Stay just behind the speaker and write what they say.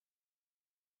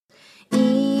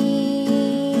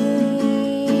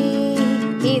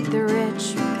hate the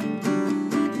rich.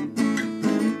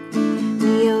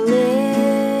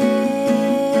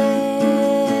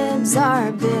 Neolibs are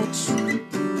a bitch.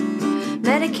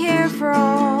 Medicare for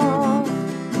all.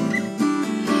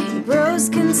 You bros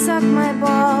can suck my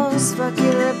balls. Fuck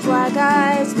your reply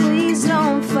guys. Please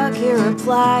don't fuck your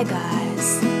reply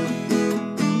guys.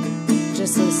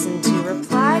 Just listen to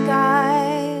Reply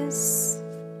Guys.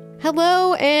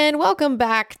 Hello and welcome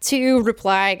back to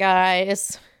Reply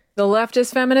Guys, the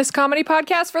leftist feminist comedy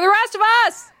podcast for the rest of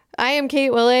us. I am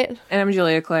Kate Willett. And I'm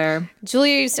Julia Claire.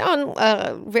 Julia, you sound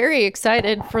very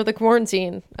excited for the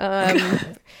quarantine.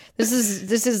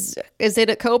 Is it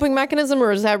a coping mechanism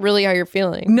or is that really how you're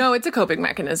feeling? No, it's a coping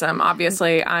mechanism.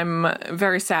 Obviously, I'm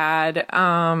very sad.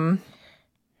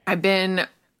 I've been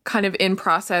kind of in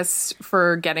process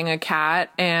for getting a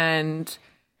cat, and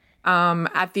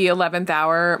at the 11th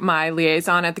hour, my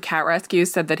liaison at the cat rescue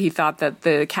said that he thought that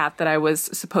the cat that I was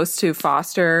supposed to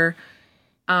foster,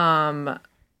 he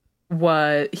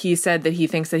said that he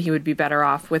thinks that he would be better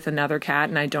off with another cat,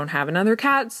 and I don't have another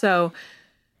cat, so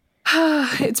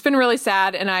it's been really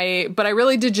sad. But I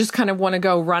really did just kind of want to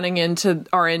go running into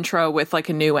our intro with like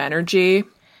a new energy.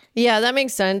 Yeah, that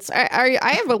makes sense. I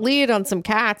have a lead on some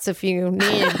cats if you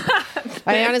need.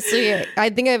 I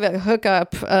think I have a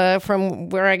hookup from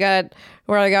where I got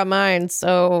mine,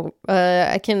 so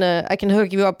I can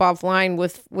hook you up offline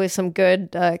with some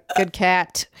good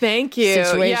cat. Thank you.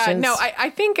 Situations. Yeah, no, I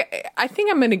think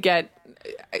I'm gonna get.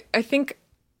 I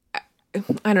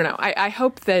don't know. I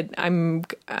hope that I'm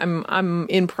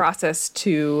in process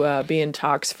to be in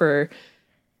talks for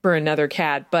another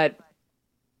cat, but.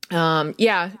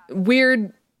 Yeah,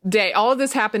 weird day. All of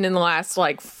this happened in the last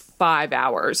like 5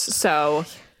 hours. So,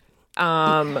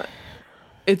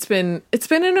 it's been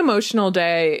an emotional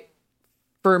day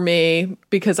for me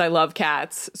because I love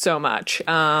cats so much.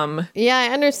 Yeah, I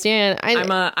understand.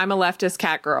 I'm a leftist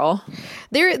cat girl.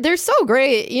 They're so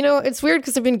great. You know, it's weird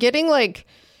because I've been getting like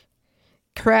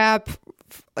crap.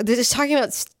 They're just talking about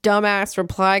dumbass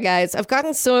reply guys. I've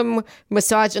gotten some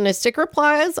misogynistic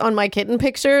replies on my kitten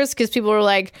pictures because people are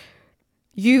like,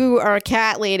 you are a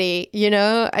cat lady, you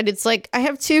know? And it's like, I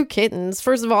have 2 kittens.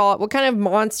 First of all, what kind of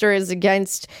monster is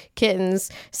against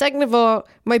kittens? Second of all,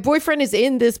 my boyfriend is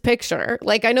in this picture.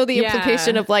 Like, I know the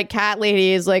implication of like cat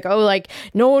lady is like, oh, like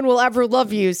no one will ever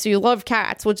love you, so you love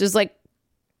cats, which is like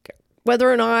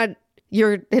whether or not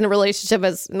you're in a relationship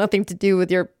has nothing to do with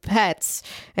your pets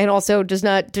and also does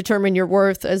not determine your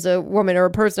worth as a woman or a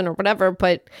person or whatever.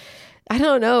 But I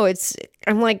don't know.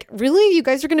 I'm like, really? You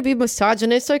guys are going to be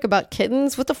misogynistic about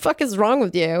kittens? What the fuck is wrong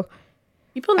with you?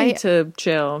 People need to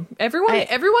chill.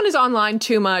 Everyone is online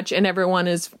too much, and everyone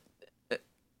needs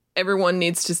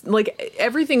to, like,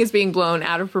 everything is being blown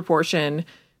out of proportion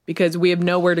because we have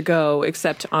nowhere to go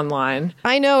except online.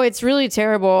 I know, it's really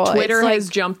terrible. Twitter has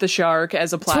jumped the shark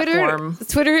as a platform.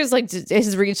 Twitter has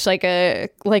reached like a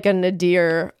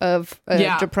nadir of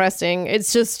depressing.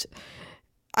 It's just,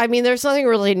 I mean, there's nothing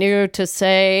really new to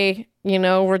say. You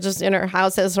know, we're just in our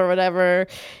houses or whatever.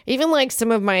 Even like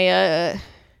some of my,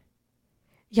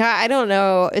 I don't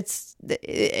know. It's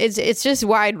just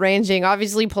wide ranging.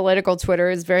 Obviously, political Twitter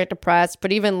is very depressed,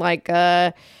 but even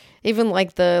the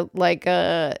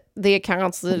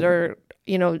accounts that are,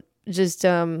 you know, just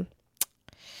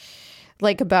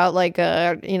like about like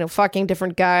you know, fucking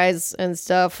different guys and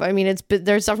stuff. I mean,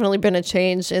 there's definitely been a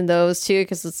change in those too,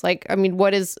 because it's like, I mean,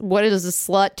 what is a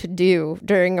slut to do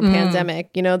during a pandemic?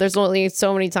 You know, there's only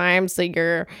so many times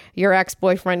that your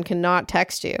ex-boyfriend cannot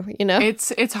text you. You know,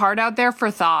 it's hard out there for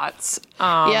thoughts.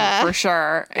 For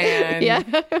sure.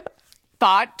 And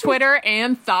thought Twitter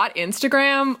and thought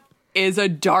Instagram is a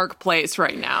dark place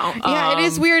right now. Yeah, it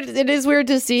is weird. It is weird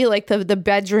to see like the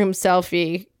bedroom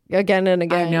selfie again and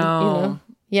again. I know.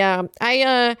 You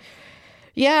know?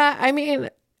 Yeah. I mean,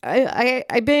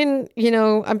 I've been, you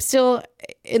know, I'm still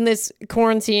in this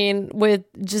quarantine with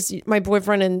just my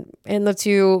boyfriend and the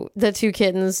two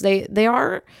kittens. They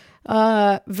are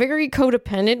very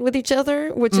codependent with each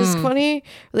other, which is funny.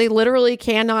 They literally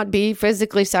cannot be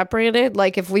physically separated.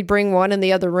 Like if we bring one in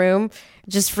the other room, it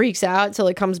just freaks out till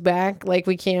it comes back. Like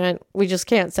we just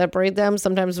can't separate them.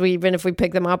 Sometimes even if we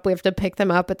pick them up, we have to pick them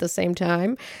up at the same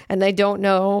time. And they don't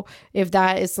know if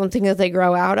that is something that they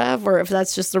grow out of or if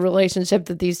that's just a relationship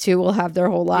that these two will have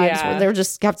their whole lives where they're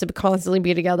just have to constantly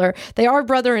be together. They are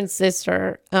brother and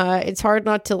sister. It's hard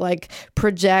not to like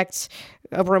project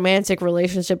a romantic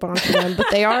relationship onto them, but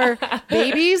they are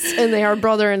babies and they are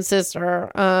brother and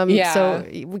sister. So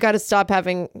we got to stop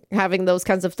having those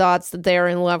kinds of thoughts that they are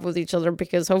in love with each other,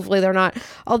 because hopefully they're not.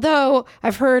 Although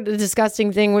I've heard a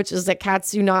disgusting thing, which is that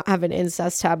cats do not have an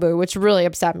incest taboo, which really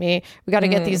upset me. We got to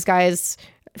get these guys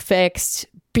fixed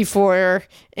before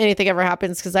anything ever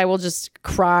happens, because I will just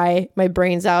cry my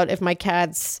brains out if my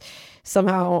cats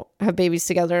somehow have babies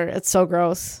together. It's so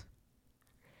gross.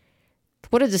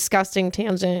 What a disgusting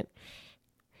tangent.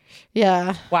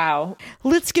 Yeah. Wow.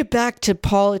 Let's get back to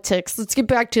politics. Let's get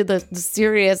back to the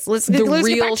serious. Let's get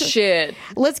real back to, shit.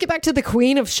 Let's get back to the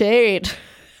Queen of Shade.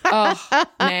 Oh,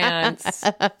 Nance.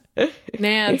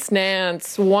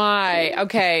 Nance. Why?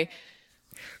 Okay.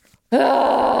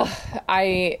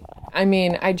 I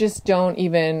mean, I don't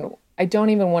even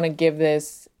want to give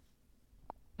this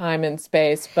time and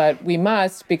space, but we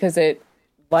must, because it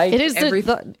is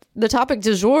the topic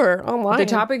du jour online. The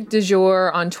topic du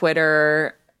jour on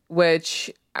Twitter, which,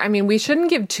 I mean, we shouldn't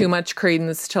give too much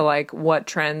credence to like what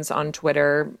trends on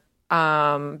Twitter,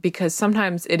 because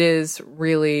sometimes it is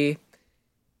really,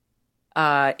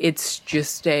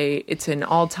 it's an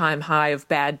all-time high of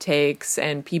bad takes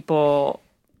and people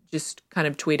just kind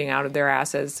of tweeting out of their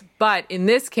asses. But in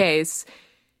this case,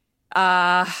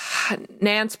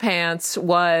 Nance Pants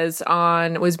was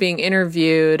being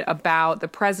interviewed about the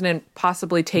president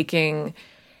possibly taking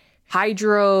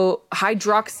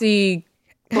hydroxychloroquine.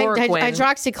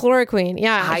 Hydroxychloroquine,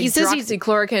 yeah. He says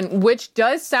hydroxychloroquine, which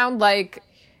does sound like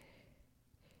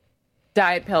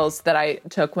diet pills that I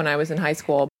took when I was in high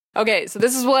school. Okay, so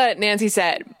this is what Nancy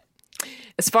said.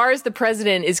 As far as the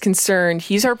president is concerned,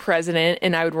 he's our president,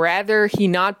 and I would rather he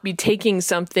not be taking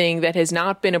something that has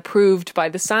not been approved by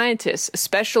the scientists,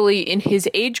 especially in his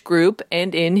age group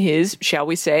and in his, shall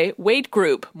we say, weight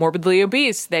group. Morbidly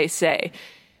obese, they say.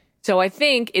 So I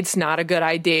think it's not a good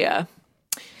idea.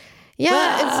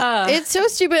 Yeah, it's so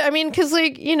stupid. I mean, because,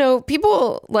 like, you know,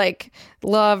 people, like,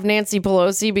 love Nancy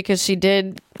Pelosi because she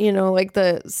did, you know, like,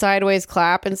 the sideways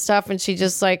clap and stuff, and she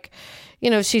just, like,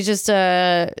 you know, she just,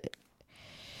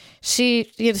 she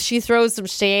throws some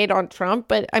shade on Trump,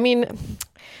 but, I mean,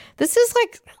 this is,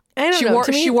 like, I don't know.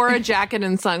 She wore a jacket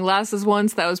and sunglasses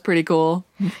once. That was pretty cool.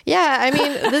 Yeah, I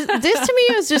mean, this to me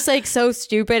is just, like, so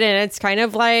stupid, and it's kind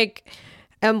of, like,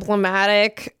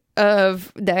 emblematic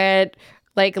of that,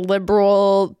 like,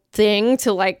 liberal thing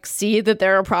to, like, see that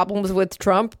there are problems with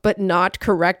Trump but not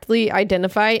correctly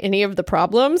identify any of the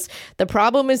problems. The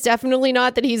problem is definitely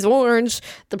not that he's orange.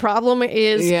 The problem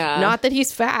is not that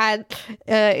he's fat.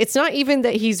 It's not even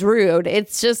that he's rude.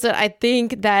 It's just that I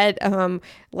think that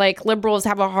like, liberals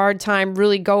have a hard time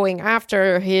really going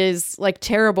after his, like,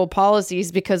 terrible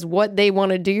policies, because what they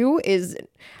want to do is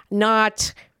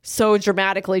not so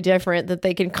dramatically different that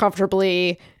they can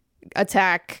comfortably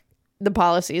attack the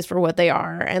policies for what they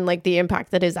are and, like, the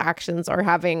impact that his actions are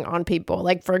having on people.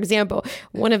 Like, for example,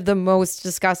 one of the most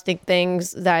disgusting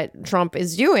things that Trump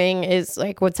is doing is,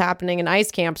 like, what's happening in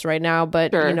ICE camps right now.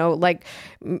 But, you know, like,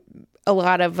 a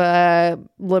lot of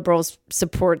liberals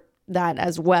support that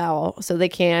as well. So they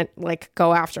can't, like,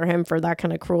 go after him for that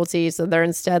kind of cruelty. So they're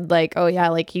instead like, oh, yeah,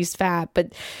 like, he's fat.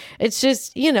 But it's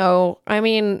just, you know, I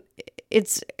mean,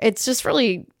 it's just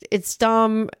really, it's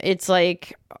dumb. It's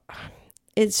like,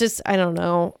 it's just, I don't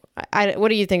know. What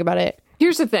do you think about it?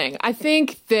 Here's the thing. I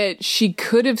think that she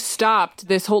could have stopped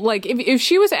this whole, like, if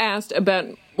she was asked about,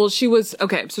 well, she was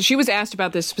asked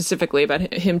about this specifically,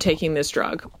 about him taking this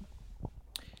drug.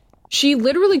 She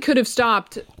literally could have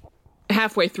stopped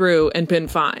halfway through and been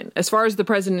fine. As far as the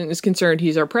president is concerned,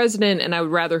 he's our president, and I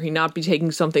would rather he not be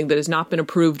taking something that has not been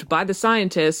approved by the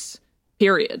scientists,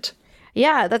 period.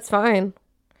 Yeah, that's fine.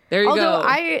 There you go.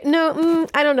 I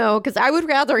don't know, because I would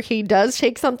rather he does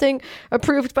take something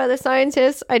approved by the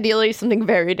scientists, ideally something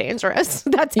very dangerous.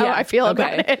 That's how I feel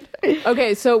about it.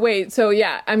 Okay, so wait, so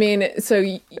yeah, I mean, so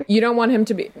you don't want him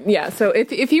to be, so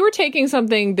if he were taking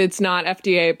something that's not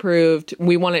FDA approved,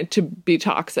 we want it to be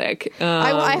toxic.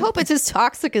 I hope it's as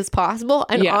toxic as possible,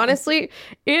 and honestly,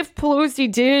 if Pelosi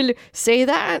did say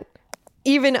that,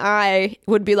 even I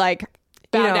would be like,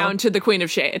 bow down to the Queen of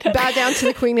Shade. Bow down to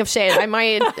the Queen of Shade. I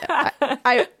might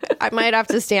have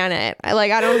to stand it.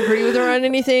 I don't agree with her on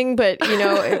anything, but, you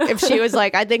know, if she was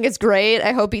like, I think it's great,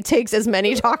 I hope he takes as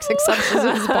many toxic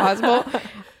substances as possible,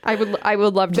 I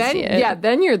would love to see it. Yeah,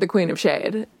 then you're the Queen of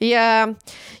Shade. Yeah.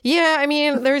 Yeah, I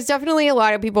mean, there's definitely a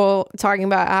lot of people talking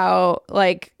about how,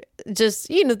 like, just,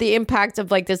 you know, the impact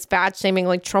of, like, this fat shaming,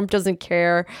 like, Trump doesn't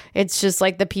care. It's just,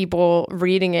 like, the people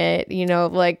reading it, you know,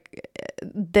 like,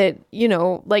 that, you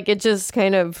know, like, it just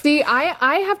kind of... See,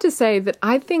 I have to say that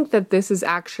I think that this is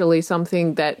actually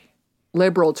something that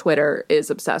liberal Twitter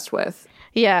is obsessed with.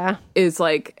 Yeah. Is,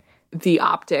 like, the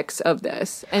optics of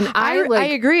this. And I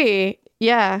agree.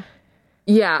 Yeah.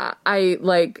 Yeah,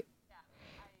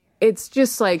 it's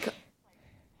just, like...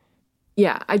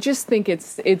 Yeah, I just think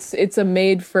it's a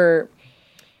made for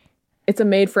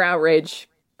outrage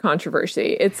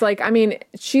controversy. It's like, I mean,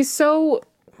 she's so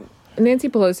Nancy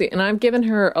Pelosi, and I've given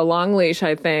her a long leash,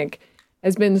 I think,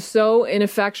 has been so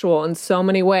ineffectual in so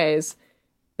many ways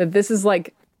that this is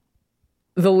like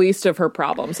the least of her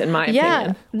problems, in my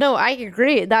opinion. No, I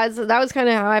agree. That was kind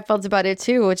of how I felt about it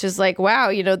too, which is like,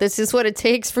 wow, this is what it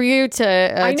takes for you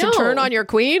to turn on your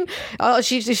queen. Oh,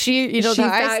 she, the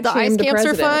ice camps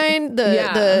are fine.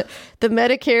 The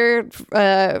Medicare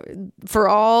for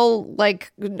all,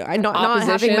 like not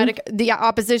having the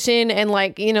opposition, and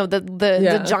like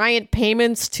the giant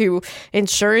payments to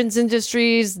insurance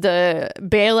industries, the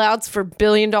bailouts for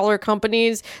billion-dollar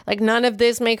companies. Like none of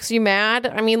this makes you mad.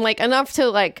 I mean, like enough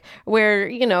to like where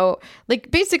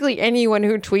like basically anyone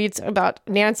who tweets about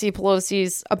Nancy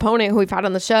Pelosi's opponent, who we've had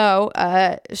on the show,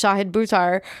 Shahid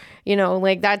Buttar.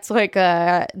 Like that's like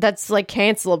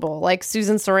cancelable. Like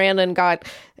Susan Sarandon got,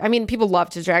 I mean, people love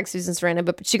to drag Susan Sarandon,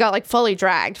 but she got like fully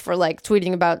dragged for like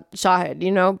tweeting about Shahid,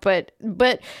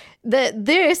 but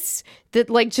that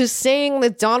like just saying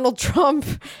that Donald Trump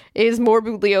is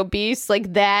morbidly obese,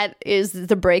 like that is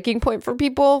the breaking point for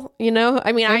people,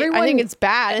 I mean, I think it's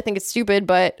bad. I think it's stupid,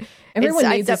 but everyone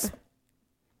needs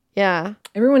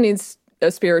everyone needs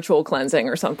a spiritual cleansing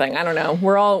or something. I don't know.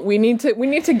 We need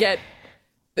to get,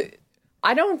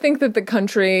 I don't think that the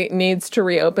country needs to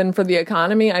reopen for the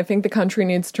economy. I think the country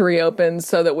needs to reopen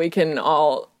so that we can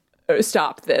all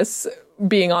stop this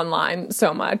being online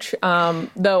so much.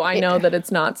 Though I know that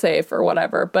it's not safe or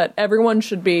whatever, but everyone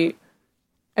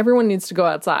needs to go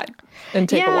outside and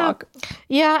take a walk.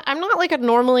 Yeah, I'm not like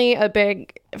normally a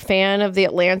big fan of The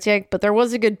Atlantic, but there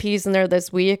was a good piece in there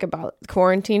this week about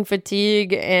quarantine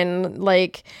fatigue and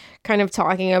like kind of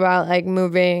talking about like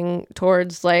moving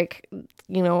towards like,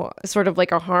 sort of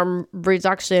like a harm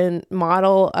reduction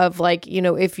model of like,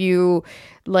 if you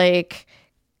like,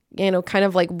 kind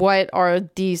of like what are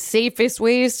the safest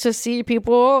ways to see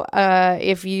people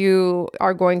if you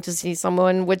are going to see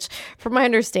someone, which from my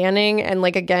understanding, and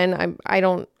like again,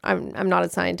 I'm not a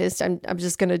scientist. I'm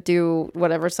just gonna do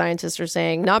whatever scientists are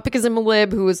saying, not because I'm a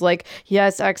lib who is like,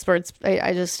 yes, experts.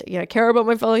 I just care about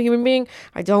my fellow human being.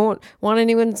 I don't want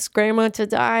anyone's grandma to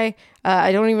die.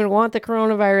 I don't even want the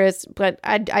coronavirus, but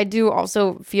I do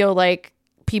also feel like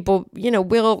people,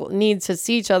 will need to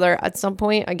see each other at some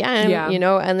point again,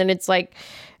 and then it's like,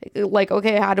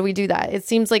 okay, how do we do that? It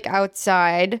seems like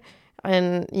outside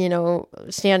and,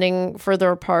 standing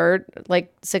further apart,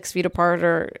 like 6 feet apart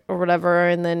or whatever.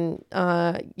 And then,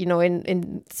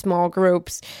 in small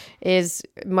groups is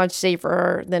much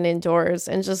safer than indoors.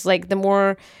 And just like the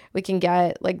more we can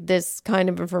get like this kind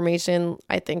of information,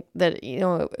 I think that,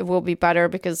 it will be better,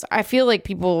 because I feel like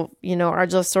people, are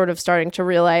just sort of starting to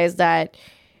realize that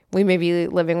we may be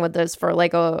living with this for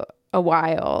like a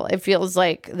while. It feels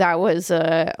like that was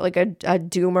a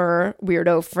doomer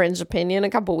weirdo fringe opinion a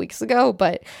couple weeks ago,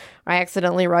 but I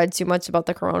accidentally read too much about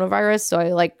the coronavirus, so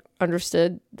I like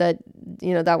understood that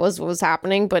that was what was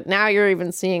happening. But now you're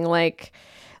even seeing like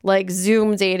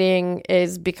Zoom dating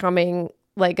is becoming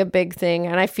like a big thing,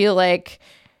 and I feel like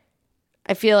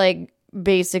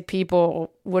basic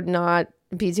people would not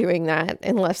be doing that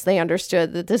unless they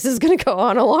understood that this is going to go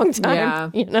on a long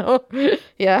time.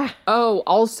 Yeah. Oh,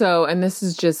 also, and this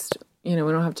is just, we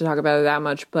don't have to talk about it that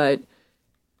much, but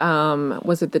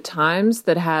was it the Times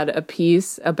that had a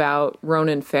piece about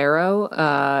Ronan Farrow,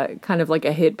 kind of like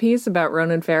a hit piece about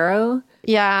Ronan Farrow?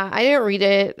 Yeah, I didn't read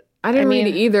it. I didn't read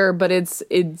it either, but it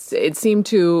seemed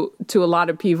to a lot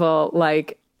of people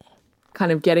like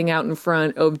kind of getting out in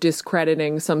front of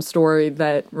discrediting some story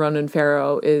that Ronan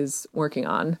Farrow is working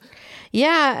on.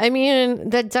 Yeah, I mean,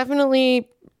 that definitely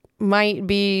might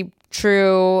be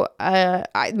true.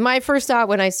 My first thought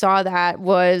when I saw that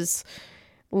was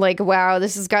like, wow,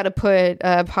 this has got to put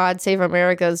Pod Save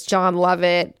America's John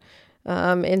Lovett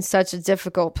in such a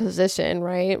difficult position,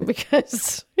 right?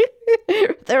 Because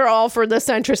they're all for the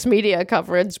centrist media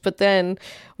coverage, but then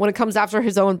when it comes after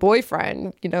his own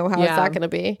boyfriend, how is that going to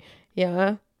be?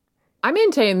 Yeah. I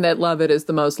maintain that Lovett is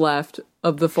the most left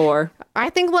of the four. I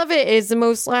think Lovett is the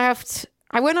most left.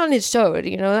 I went on his show. Do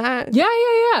you know that?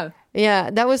 Yeah. Yeah,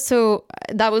 that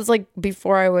was like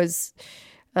before I was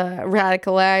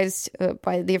radicalized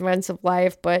by the events of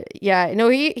life. But yeah, no,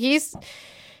 he's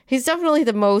definitely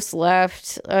the most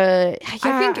left. Yeah.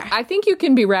 I think you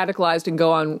can be radicalized and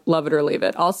go on Love It or Leave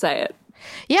It. I'll say it.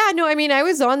 Yeah, no, I mean, I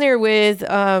was on there with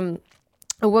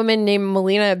a woman named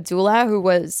Melina Abdullah, who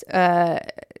was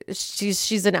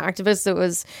she's an activist that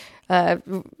was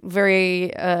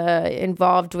very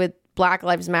involved with Black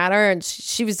Lives Matter, and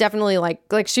she was definitely like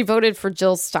she voted for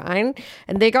Jill Stein,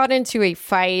 and they got into a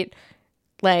fight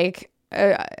like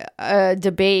a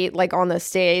debate like on the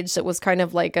stage that was kind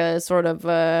of like a sort of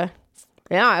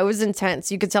yeah, it was intense.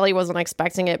 You could tell he wasn't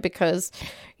expecting it because,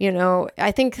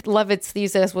 I think Levitt's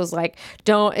thesis was like,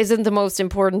 isn't the most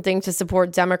important thing to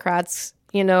support Democrats,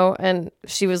 and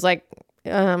she was like,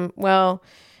 well,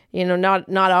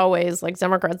 not always. Like,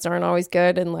 Democrats aren't always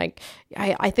good. And like,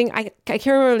 I think I can't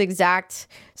remember the exact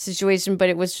situation, but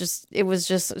it was just, he was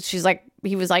like,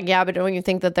 yeah, but don't you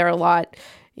think that they're a lot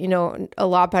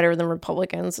better than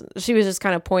Republicans? She was just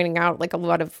kind of pointing out like a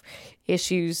lot of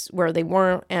issues where they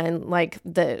weren't, and like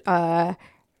the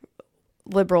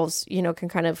liberals, can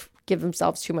kind of give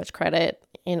themselves too much credit,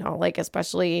 like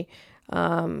especially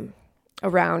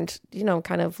around,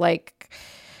 kind of like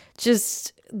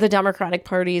just the Democratic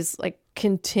Party's like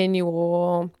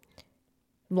continual,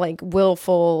 like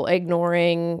willful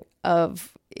ignoring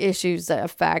of issues that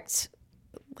affect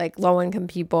like low-income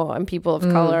people and people of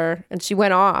color. And she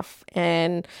went off,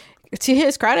 and to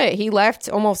his credit, he left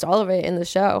almost all of it in the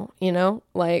show,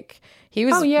 like he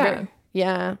was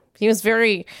he was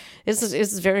very, this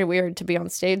is very weird to be on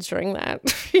stage during that.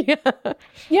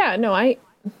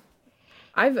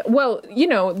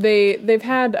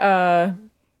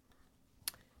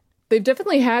 They've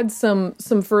definitely had some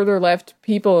further left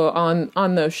people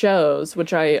on those shows,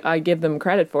 which I give them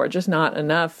credit for, just not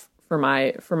enough for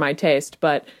my taste.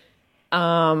 But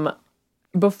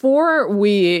before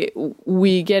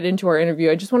we get into our interview,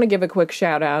 I just want to give a quick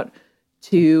shout out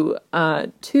to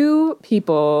two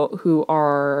people who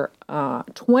are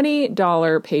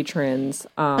 $20 patrons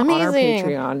on our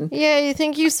Patreon. Yeah,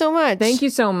 thank you so much. Thank you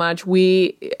so much.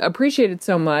 We appreciate it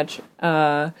so much.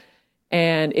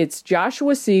 And it's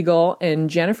Joshua Siegel and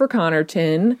Jennifer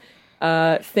Connerton.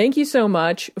 Thank you so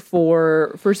much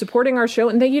for supporting our show.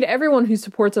 And thank you to everyone who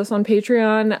supports us on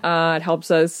Patreon. It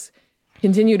helps us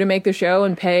continue to make the show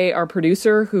and pay our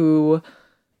producer who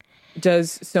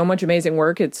does so much amazing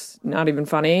work. It's not even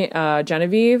funny.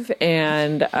 Genevieve.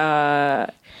 And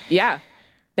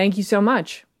thank you so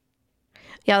much.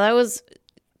 Yeah, that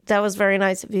was very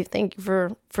nice of you. Thank you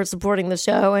for supporting the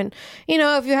show. And,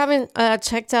 if you haven't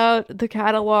checked out the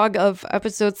catalog of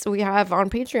episodes that we have on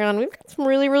Patreon, we've got some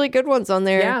really, really good ones on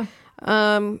there. Yeah.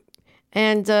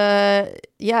 It's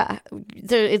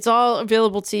all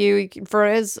available to you for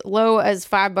as low as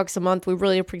 $5 a month. We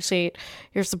really appreciate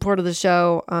your support of the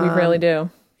show. We really do.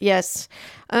 Yes.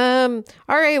 All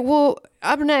right. Well,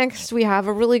 up next, we have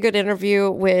a really good interview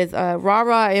with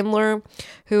Rara Imler,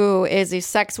 who is a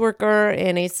sex worker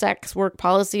and a sex work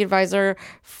policy advisor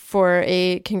for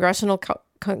a congressional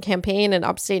campaign in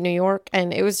upstate New York.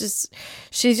 And it was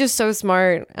she's just so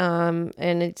smart.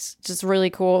 And it's just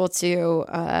really cool to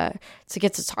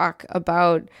get to talk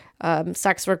about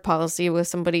sex work policy with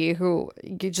somebody who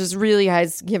just really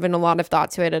has given a lot of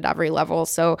thought to it at every level.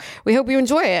 So we hope you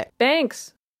enjoy it.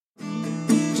 Thanks.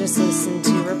 Just listen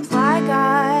to Reply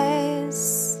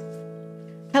Guys.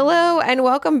 Hello and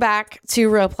welcome back to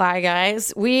Reply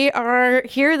Guys. We are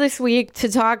here this week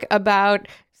to talk about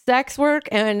sex work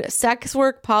and sex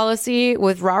work policy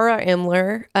with Rara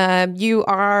Imler. You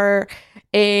are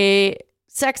a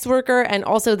sex worker and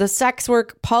also the sex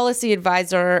work policy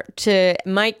advisor to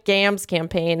Mike Gamm's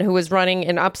campaign, who is running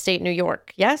in upstate New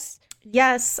York. Yes?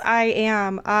 Yes, I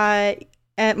am.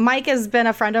 Mike has been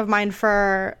a friend of mine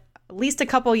for at least a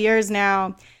couple years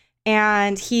now,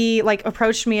 and he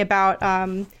approached me about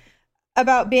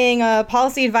being a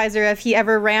policy advisor if he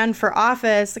ever ran for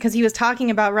office, because he was talking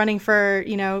about running for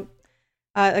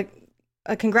a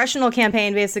congressional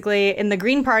campaign basically in the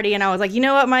Green Party, and I was like, you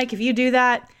know what, Mike, if you do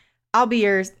that, I'll be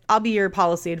your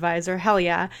policy advisor. Hell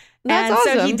yeah. That's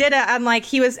awesome. So he did it, and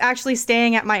he was actually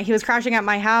he was crashing at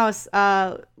my house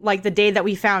the day that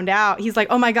we found out. He's like,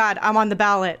 oh my God, I'm on the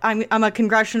ballot. I'm a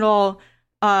congressional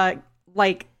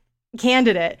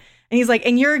candidate. And he's like,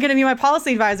 and you're going to be my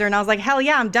policy advisor. And I was like, hell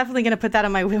yeah, I'm definitely going to put that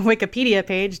on my Wikipedia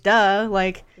page. Duh.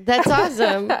 That's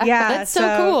awesome. Yeah. That's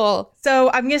so cool. So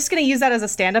I'm just going to use that as a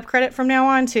stand-up credit from now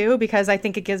on too, because I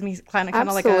think it gives me kind of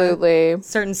a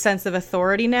certain sense of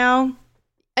authority now.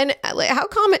 And how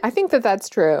common? I think that's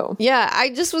true. Yeah. I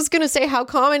just was going to say, how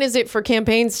common is it for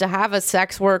campaigns to have a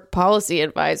sex work policy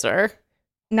advisor?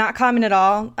 Not common at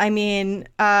all. I mean,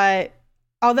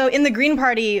 although in the Green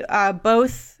Party,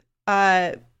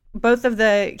 both of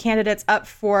the candidates up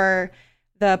for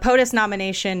the POTUS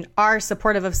nomination are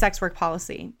supportive of sex work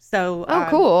policy. So,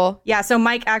 cool. Yeah, so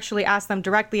Mike actually asked them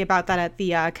directly about that at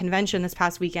the convention this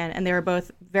past weekend, and they were both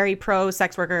very pro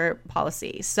sex worker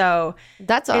policy. So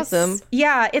that's awesome.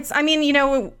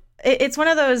 It's one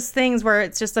of those things where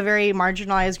it's just a very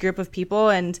marginalized group of people,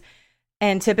 and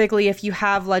And typically, if you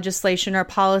have legislation or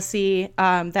policy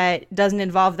that doesn't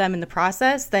involve them in the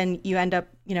process, then you end up,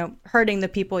 hurting the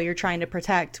people you're trying to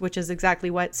protect, which is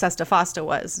exactly what SESTA FOSTA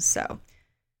was. So,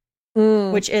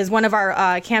 which is one of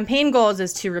our campaign goals,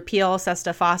 is to repeal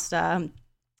SESTA FOSTA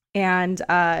and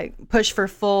push for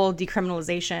full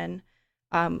decriminalization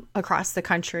across the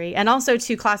country, and also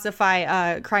to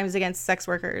classify crimes against sex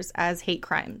workers as hate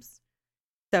crimes.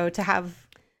 So to have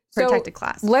protected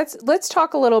class. Let's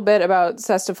talk a little bit about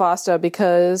SESTA FOSTA,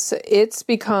 because it's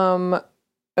become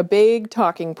a big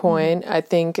talking point. I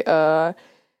think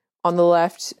on the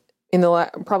left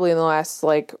probably in the last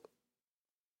like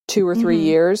 2 or 3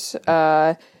 years,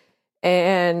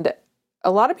 and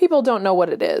a lot of people don't know what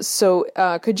it is. So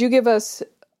could you give us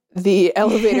the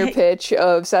elevator pitch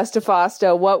of SESTA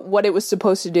FOSTA, what it was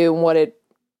supposed to do and what it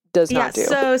does not do?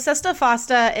 So SESTA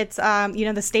FOSTA, it's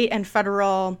the state and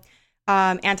federal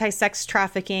anti-sex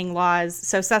trafficking laws.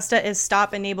 So SESTA is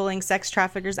Stop Enabling Sex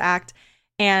Traffickers Act,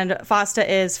 and FOSTA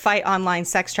is Fight Online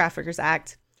Sex Traffickers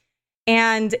Act.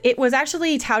 And it was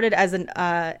actually touted as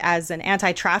an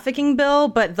anti-trafficking bill,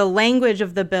 but the language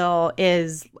of the bill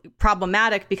is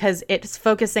problematic because it's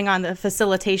focusing on the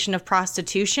facilitation of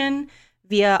prostitution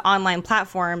via online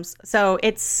platforms. So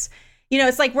it's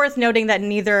like worth noting that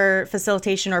neither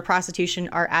facilitation or prostitution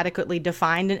are adequately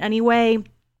defined in any way.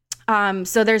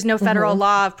 So there's no federal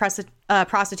law of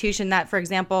prostitution that, for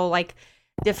example, like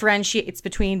differentiates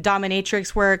between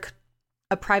dominatrix work,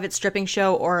 a private stripping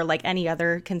show, or like any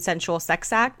other consensual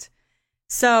sex act.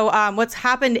 So what's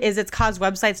happened is it's caused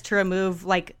websites to remove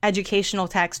like educational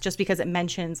text just because it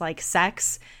mentions like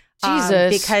sex.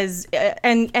 Jesus. Because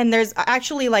and there's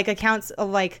actually like accounts of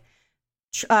like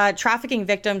trafficking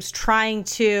victims trying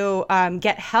to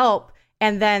get help,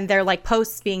 and then their like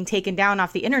posts being taken down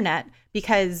off the internet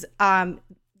because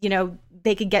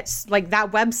they could get like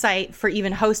that website for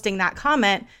even hosting that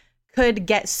comment could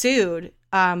get sued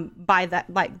by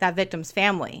that victim's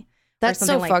family. That's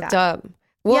so like fucked up.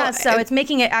 Well, yeah, so it's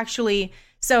making it actually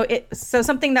so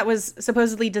something that was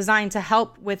supposedly designed to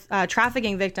help with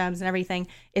trafficking victims and everything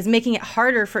is making it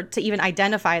harder to even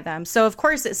identify them. So of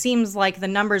course it seems like the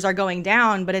numbers are going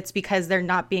down, but it's because they're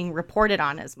not being reported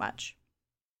on as much.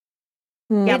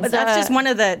 Yeah, but that's just one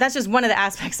of the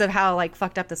aspects of how like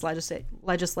fucked up this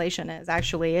legislation is.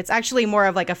 Actually, it's actually more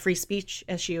of like a free speech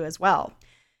issue as well,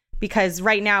 because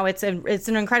right now it's an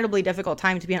incredibly difficult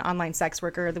time to be an online sex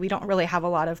worker. That we don't really have a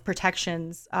lot of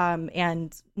protections,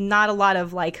 and not a lot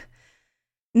of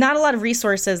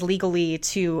resources legally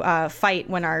to fight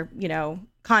when our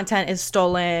content is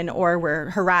stolen or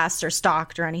we're harassed or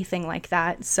stalked or anything like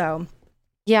that. So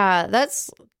yeah, that's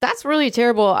really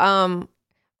terrible.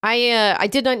 I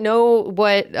did not know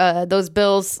what those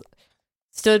bills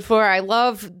stood for. I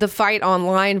love the fight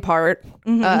online part,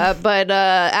 but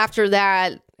after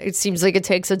that, it seems like it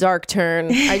takes a dark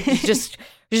turn. I just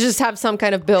have some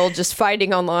kind of bill just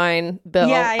fighting online bill.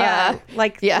 Yeah.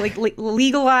 Like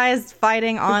legalized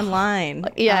fighting online.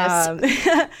 Yes.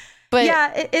 But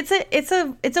yeah, it's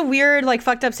a weird like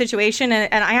fucked up situation,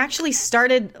 and I actually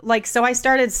started I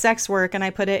started sex work, and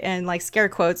I put it in like scare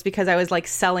quotes because I was like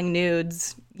selling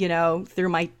nudes, through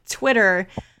my Twitter.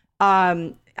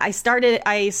 I started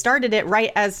it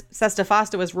right as SESTA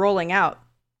FOSTA was rolling out,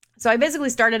 so I basically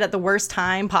started at the worst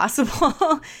time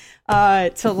possible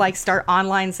to like start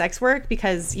online sex work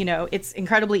because it's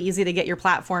incredibly easy to get your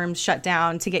platforms shut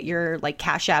down, to get your like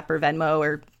Cash App or Venmo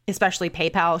or especially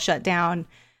PayPal shut down.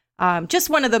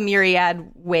 Just one of the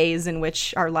myriad ways in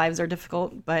which our lives are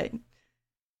difficult, but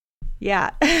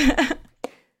yeah.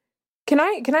 Can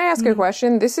I ask a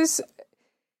question? This is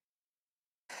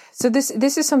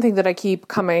something that I keep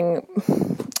coming.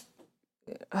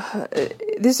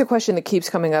 This is a question that keeps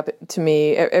coming up to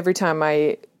me every time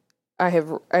I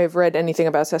have read anything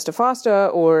about SESTA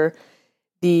FOSTA or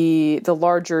the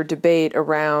larger debate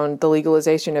around the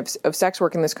legalization of sex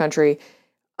work in this country.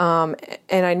 And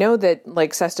I know that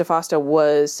like SESTA FOSTA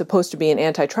was supposed to be an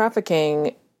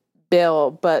anti-trafficking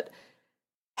bill, but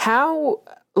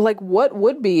what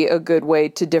would be a good way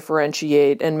to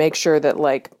differentiate and make sure that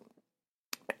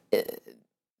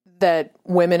that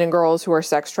women and girls who are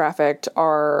sex trafficked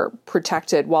are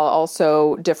protected while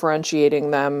also differentiating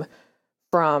them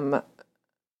from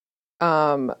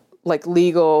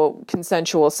legal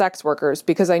consensual sex workers?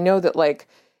 Because I know that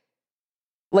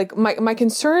my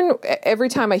concern every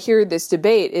time I hear this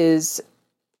debate is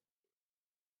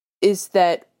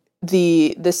that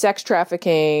the sex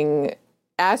trafficking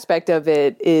aspect of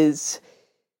it is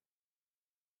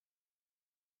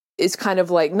kind of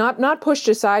like not pushed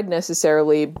aside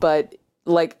necessarily, but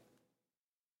like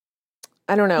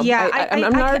I don't know. Yeah, I'm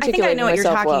not articulating I think I know what you're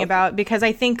talking well. about, because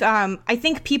I think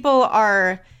people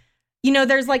are,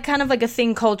 there's like kind of like a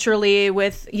thing culturally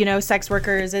with, sex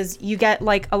workers is you get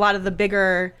like a lot of the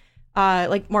bigger,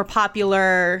 like more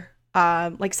popular,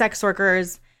 like sex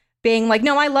workers being like,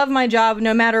 no, I love my job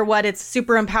no matter what. It's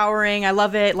super empowering. I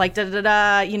love it. Like,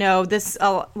 this,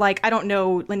 like, I don't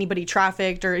know anybody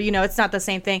trafficked or, it's not the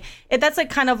same thing. That's like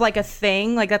kind of like a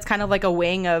thing. Like, that's kind of like a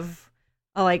wing of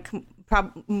like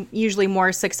usually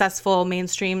more successful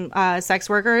mainstream sex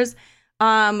workers.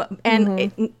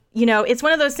 It's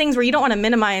one of those things where you don't want to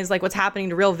minimize like what's happening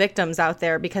to real victims out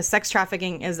there, because sex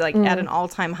trafficking is like at an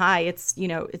all-time high. It's,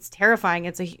 it's terrifying.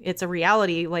 It's a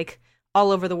reality like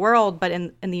all over the world, but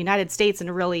in the United States in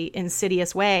a really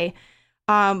insidious way.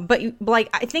 But like,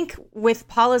 I think with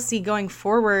policy going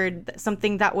forward,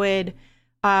 something that would,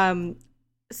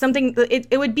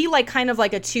 it would be like kind of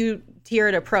like a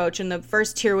two-tiered approach. And the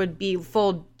first tier would be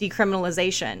full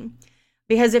decriminalization.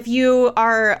 Because if you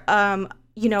are,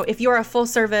 if you're a full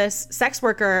service sex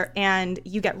worker and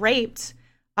you get raped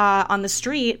on the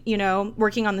street,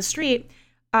 working on the street,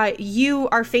 you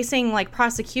are facing like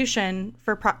prosecution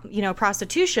for,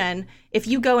 prostitution if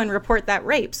you go and report that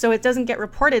rape. So it doesn't get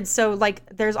reported. So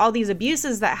like there's all these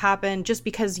abuses that happen just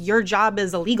because your job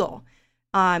is illegal.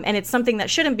 And it's something that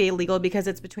shouldn't be illegal because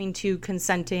it's between two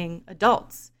consenting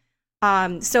adults.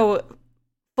 So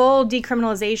full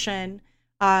decriminalization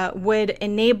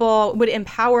would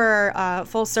empower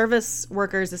full service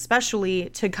workers, especially,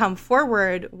 to come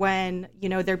forward when,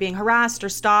 they're being harassed or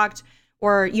stalked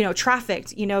or,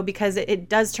 trafficked, because it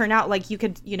does turn out like you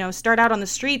could, start out on the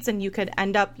streets and you could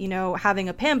end up, having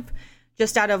a pimp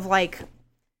just out of like,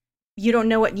 you don't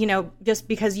know what, just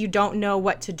because you don't know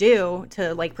what to do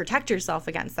to like protect yourself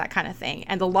against that kind of thing.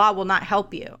 And the law will not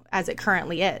help you as it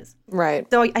currently is. Right.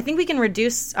 So I think we can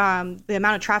reduce the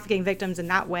amount of trafficking victims in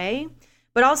that way,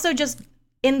 but also just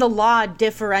in the law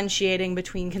differentiating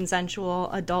between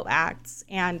consensual adult acts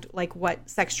and like what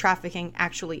sex trafficking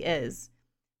actually is.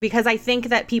 Because I think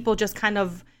that people just kind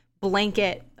of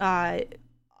blanket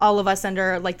all of us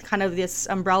under like kind of this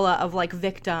umbrella of like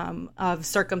victim of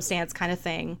circumstance kind of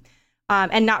thing.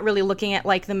 And not really looking at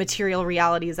like the material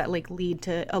realities that like lead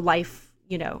to a life,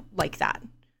 like that.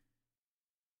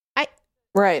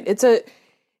 Right.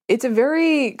 It's a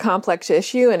very complex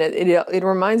issue, and it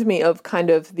reminds me of kind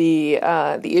of the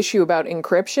issue about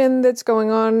encryption that's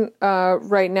going on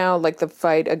right now, like the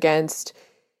fight against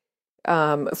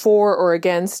for or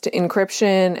against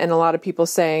encryption, and a lot of people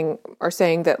are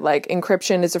saying that like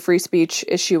encryption is a free speech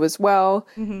issue as well.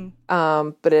 Mm-hmm.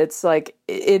 But it's like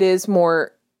it's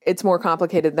more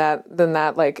complicated than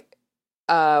that. Like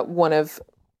one of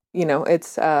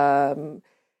it's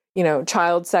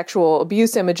child sexual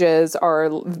abuse images are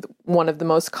one of the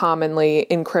most commonly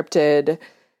encrypted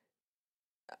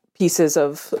pieces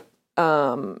of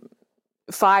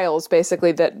files,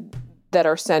 basically that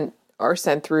are sent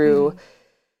through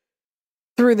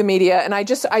the media. And I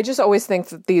just always think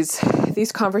that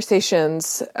these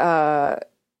conversations kind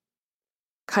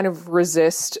of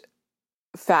resist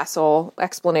facile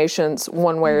explanations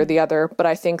one way or the other. But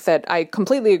I think that I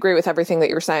completely agree with everything that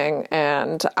you're saying,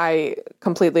 and I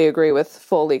completely agree with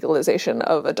full legalization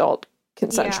of adult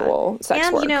consensual sex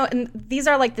work. And these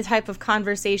are like the type of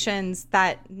conversations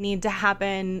that need to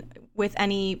happen with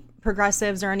any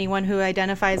progressives or anyone who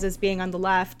identifies as being on the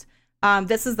left.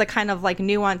 This is the kind of like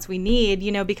nuance we need,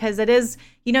 because it is,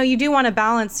 you do want to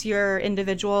balance your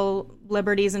individual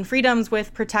liberties and freedoms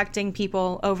with protecting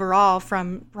people overall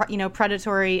from,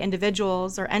 predatory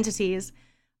individuals or entities.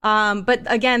 But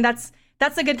again, that's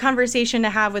a good conversation to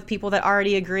have with people that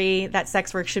already agree that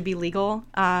sex work should be legal.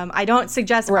 I don't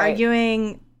suggest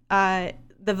arguing the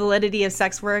validity of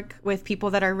sex work with people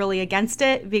that are really against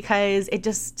it, because it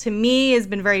just, to me, has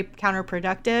been very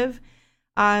counterproductive.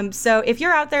 So if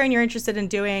you're out there and you're interested in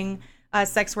doing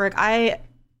sex work, I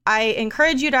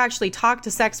encourage you to actually talk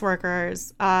to sex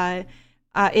workers.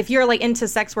 If you're like into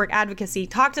sex work advocacy,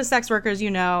 talk to sex workers,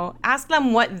 ask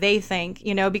them what they think,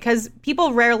 because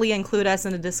people rarely include us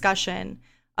in a discussion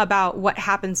about what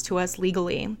happens to us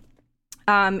legally.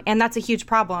 And that's a huge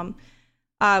problem.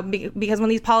 Because when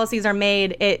these policies are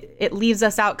made, it leaves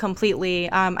us out completely.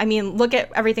 Look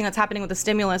at everything that's happening with the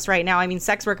stimulus right now.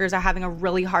 Sex workers are having a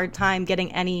really hard time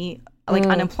getting any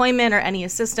unemployment or any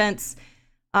assistance.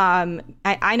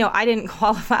 I know I didn't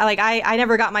qualify. Like I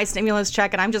never got my stimulus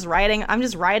check, and I'm just riding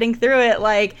through it.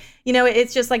 Like,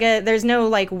 it's just like there's no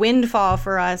like windfall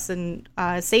for us and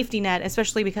safety net,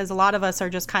 especially because a lot of us are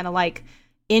just kind of like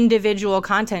individual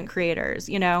content creators,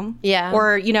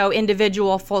 or,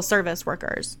 individual full service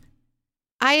workers.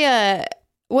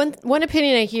 One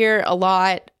opinion I hear a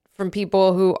lot from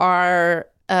people who are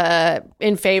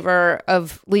in favor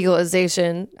of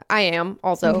legalization. I am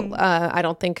also. I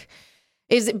don't think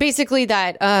is basically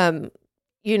that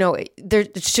there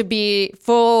should be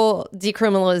full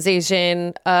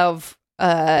decriminalization of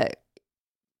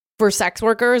for sex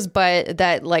workers, but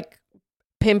that like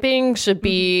pimping should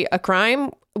be a crime.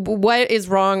 What is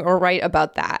wrong or right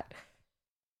about that?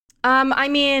 I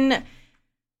mean,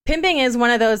 pimping is one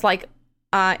of those like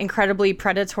incredibly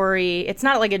predatory. It's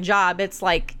not like a job. It's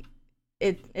like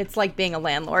it's like being a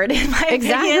landlord. In my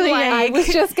opinion. Like, I was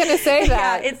just gonna say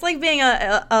that. Yeah, it's like being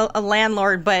a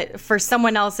landlord, but for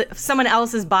someone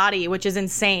else's body, which is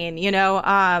insane.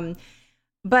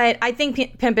 But I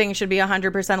think pimping should be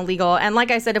 100% illegal. And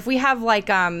like I said, if we have like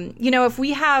if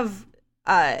we have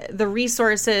the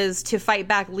resources to fight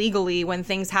back legally when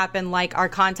things happen, like our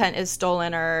content is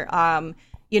stolen or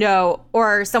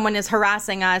or someone is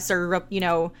harassing us or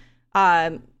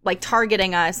like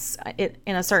targeting us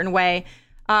in a certain way,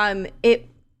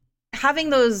 having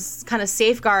those kind of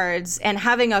safeguards and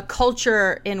having a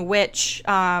culture in which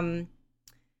it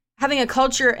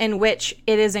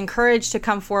is encouraged to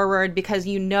come forward because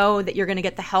you know that you're going to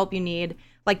get the help you need.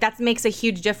 Like that makes a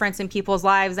huge difference in people's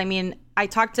lives. I mean, I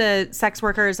talked to sex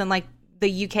workers in like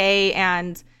the UK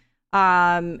and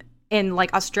in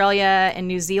like Australia and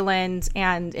New Zealand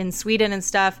and in Sweden and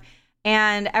stuff.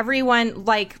 And everyone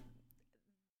like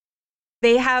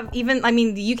they have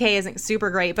the UK isn't super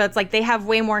great, but it's like they have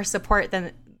way more support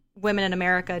than women in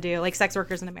America do, like sex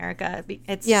workers in America.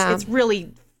 It's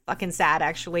really fucking sad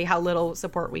actually how little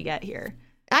support we get here.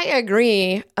 I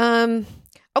agree.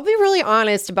 I'll be really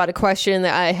honest about a question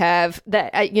that I have that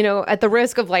at the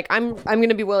risk of like I'm going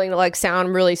to be willing to like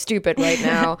sound really stupid right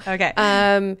now. Okay.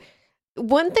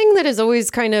 One thing that has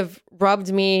always kind of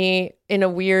rubbed me in a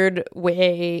weird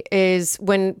way is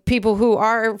when people who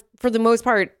are for the most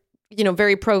part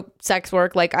very pro sex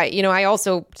work, like I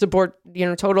also support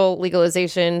total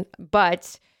legalization,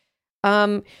 but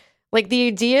like the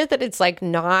idea that it's like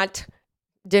not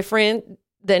different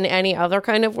than any other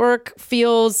kind of work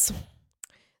feels.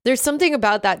 There's something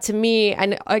about that to me,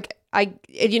 and like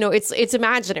it's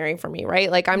imaginary for me,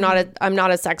 right? Like I'm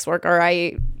not a sex worker.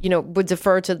 I would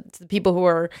defer to the people who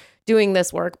are doing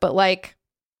this work, but like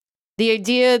the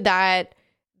idea that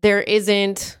there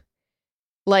isn't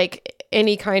like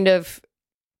any kind of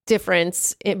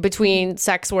difference between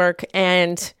sex work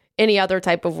and any other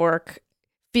type of work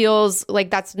feels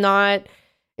like that's not.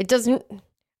 It doesn't.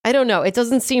 I don't know. It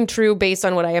doesn't seem true based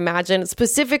on what I imagine,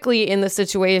 specifically in the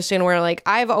situation where like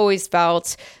I've always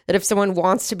felt that if someone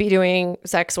wants to be doing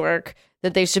sex work,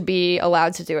 that they should be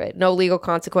allowed to do it. No legal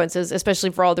consequences, especially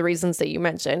for all the reasons that you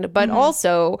mentioned. But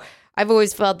also I've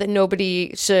always felt that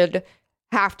nobody should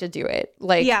have to do it.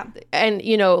 Like, yeah. And,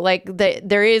 like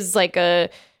there is like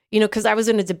a, because I was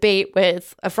in a debate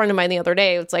with a friend of mine the other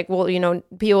day. It's like, well,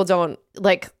 people don't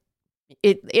like,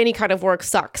 any kind of work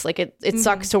sucks. Like it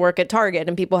sucks to work at Target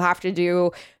and people have to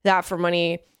do that for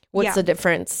money. What's the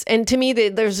difference? And to me,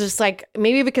 there's just like,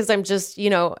 maybe because I'm just,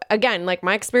 again, like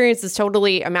my experience is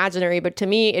totally imaginary, but to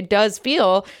me, it does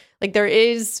feel like there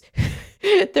is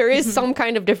some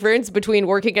kind of difference between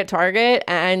working at Target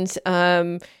and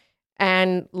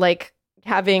like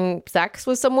having sex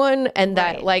with someone. And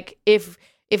that like,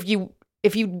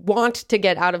 if you want to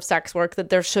get out of sex work, that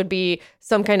there should be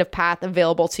some kind of path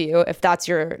available to you if that's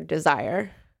your desire.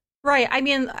 Right. I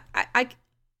mean, I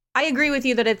agree with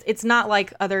you that it's not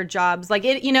like other jobs. Like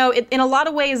it, in a lot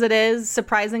of ways it is,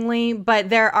 surprisingly, but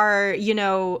there are,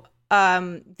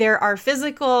 there are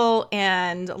physical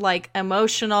and like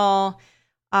emotional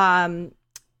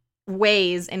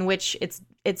ways in which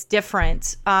it's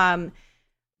different. But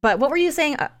what were you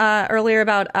saying earlier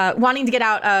about wanting to get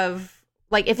out of,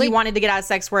 like, if you wanted to get out of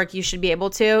sex work, you should be able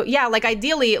to. Yeah, like,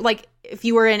 ideally, like, if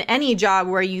you were in any job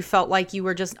where you felt like you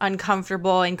were just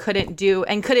uncomfortable and couldn't do it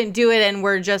and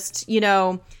were just,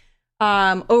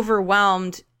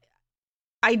 overwhelmed,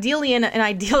 ideally, in an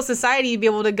ideal society, you'd be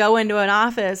able to go into an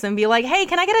office and be like, hey,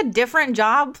 can I get a different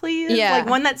job, please? Yeah. Like,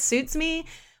 one that suits me.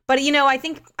 But, I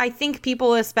think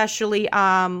people, especially,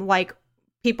 like,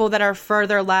 people that are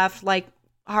further left, like,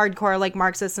 hardcore, like,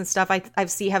 Marxists and stuff,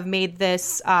 have made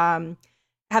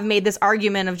this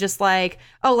argument of just like,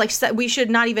 oh, like we should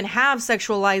not even have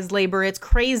sexualized labor. It's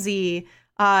crazy.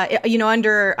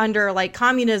 Under like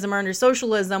communism or under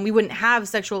socialism, we wouldn't have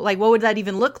sexual, like, what would that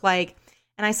even look like?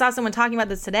 And I saw someone talking about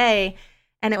this today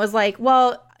and it was like,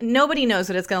 well, nobody knows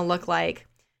what it's going to look like,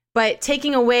 but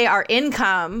taking away our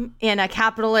income in a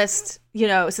capitalist,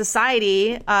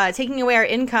 society, taking away our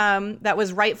income that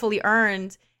was rightfully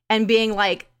earned and being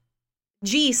like,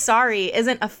 gee, sorry,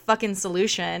 isn't a fucking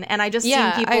solution. And I just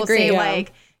seen people say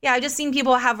like, yeah, I've just seen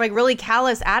people have like really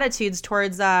callous attitudes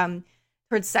towards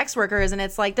sex workers, and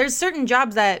it's like there's certain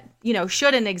jobs that, you know,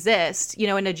 shouldn't exist, you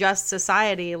know, in a just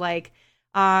society. Like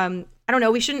I don't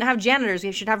know, we shouldn't have janitors,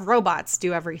 we should have robots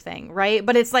do everything, right?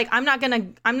 But it's like I'm not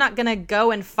gonna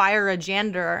go and fire a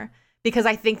janitor because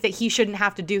I think that he shouldn't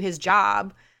have to do his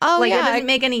job. Oh, like yeah.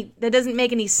 that doesn't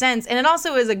make any sense. And it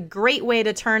also is a great way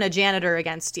to turn a janitor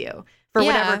against you for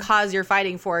whatever cause you're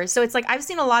fighting for. So it's like I've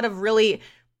seen a lot of really,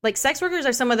 like, sex workers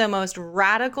are some of the most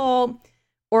radical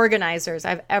organizers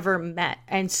I've ever met.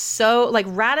 And so like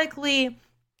radically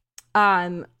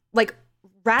like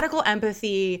radical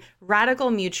empathy,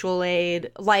 radical mutual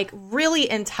aid, like really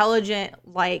intelligent,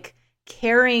 like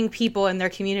caring people in their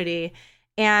community.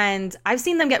 And I've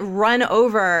seen them get run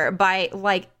over by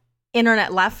like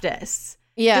internet leftists.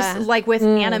 Yeah. Just like with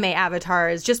anime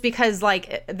avatars, just because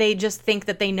like they just think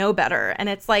that they know better. And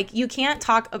it's like, you can't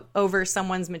talk over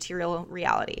someone's material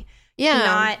reality. Yeah. Do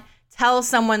not tell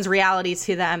someone's reality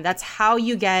to them. That's how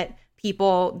you get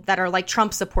people that are like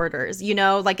Trump supporters, you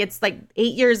know, like it's like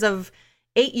 8 years of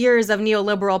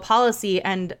neoliberal policy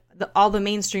and all the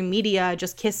mainstream media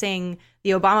just kissing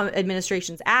the Obama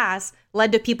administration's ass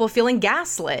led to people feeling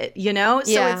gaslit, you know?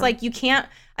 So it's like, you can't,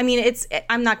 I mean,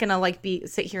 I'm not going to like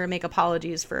sit here and make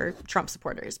apologies for Trump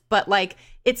supporters, but like,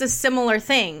 it's a similar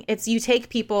thing. It's you take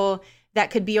people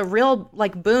that could be a real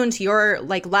like boon to your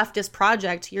like leftist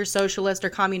project, your socialist or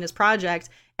communist project,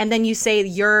 and then you say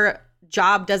your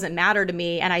job doesn't matter to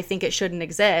me and I think it shouldn't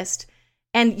exist.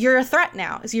 And you're a threat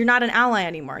now. So you're not an ally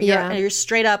anymore. You're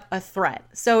straight up a threat.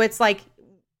 So it's like,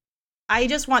 I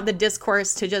just want the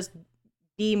discourse to just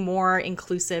be more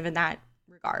inclusive in that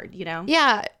regard, you know?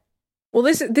 Yeah. Well,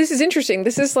 this is interesting.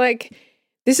 This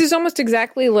is almost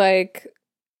exactly like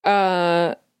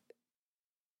how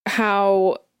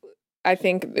I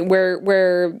think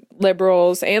where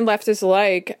liberals and leftists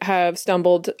alike have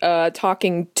stumbled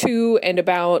talking to and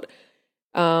about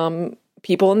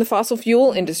people in the fossil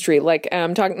fuel industry. Like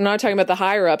I'm not talking about the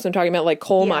higher ups. I'm talking about like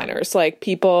coal miners, like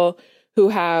people who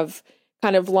have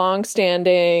kind of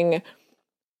long-standing,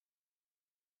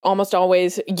 almost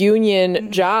always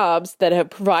union jobs that have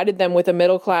provided them with a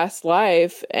middle-class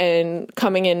life, and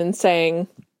coming in and saying,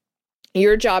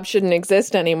 your job shouldn't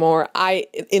exist anymore.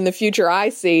 In the future, I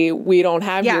see we don't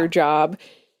have your job.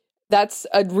 That's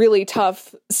a really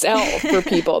tough sell for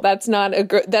people. That's not a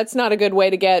good way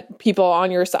to get people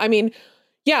on your side. I mean,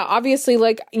 yeah, obviously,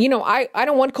 like, you know, I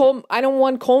don't want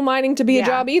coal mining to be a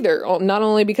job either. Not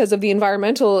only because of the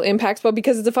environmental impacts, but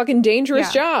because it's a fucking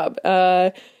dangerous job.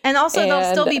 And also,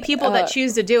 there'll still be people that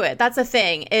choose to do it. That's the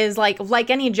thing, is like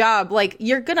any job, like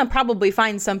you're gonna probably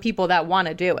find some people that want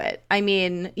to do it. I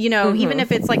mean, you know, even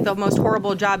if it's like the most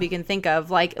horrible job you can think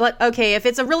of, like, okay, if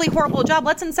it's a really horrible job,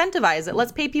 let's incentivize it.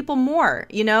 Let's pay people more.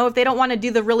 You know, if they don't want to do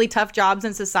the really tough jobs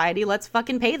in society, let's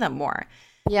fucking pay them more.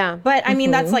 Yeah. But I mean,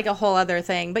 that's like a whole other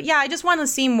thing. But yeah, I just want to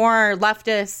see more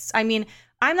leftists. I mean,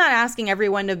 I'm not asking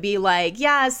everyone to be like,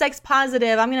 yeah, sex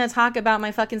positive. I'm going to talk about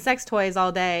my fucking sex toys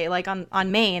all day, like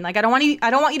on Maine. Like, I don't want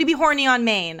you to be horny on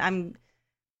Maine. I'm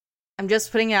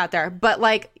just putting it out there. But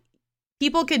like,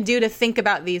 people could do to think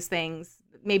about these things,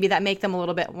 maybe that make them a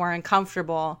little bit more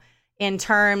uncomfortable in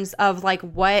terms of like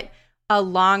what a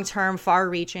long-term,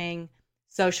 far-reaching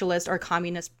socialist or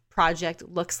communist project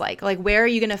looks like. Like, where are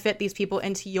you going to fit these people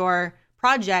into your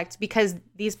project? Because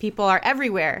these people are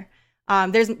everywhere.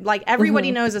 There's like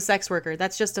everybody knows a sex worker.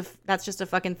 That's just a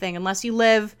fucking thing. Unless you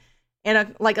live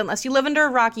under a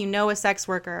rock, you know a sex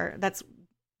worker that's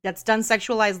done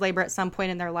sexualized labor at some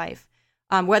point in their life,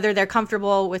 whether they're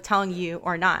comfortable with telling you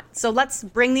or not. So let's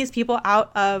bring these people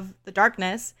out of the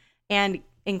darkness and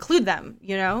include them,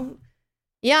 you know?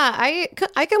 Yeah,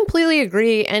 I completely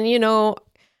agree. And, you know,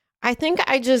 I think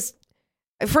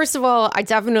first of all, I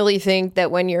definitely think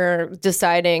that when you're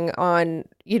deciding on,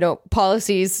 you know,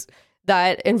 policies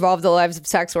that involve the lives of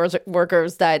sex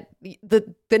workers, that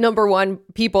the number one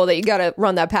people that you got to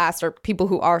run that past are people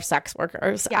who are sex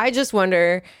workers. Yeah. I just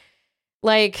wonder,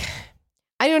 like,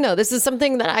 I don't know. This is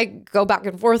something that I go back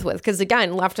and forth with because,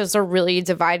 again, leftists are really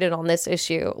divided on this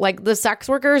issue. Like, the sex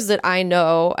workers that I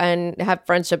know and have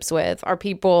friendships with are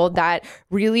people that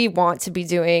really want to be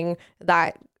doing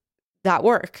that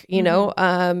work, you know,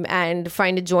 and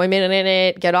find enjoyment in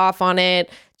it, get off on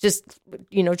it, just,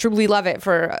 you know, truly love it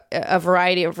for a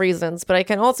variety of reasons. But I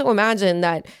can also imagine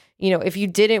that, you know, if you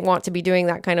didn't want to be doing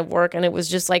that kind of work and it was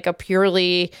just like a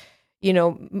purely, you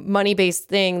know, money-based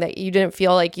thing that you didn't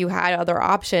feel like you had other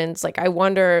options, like, I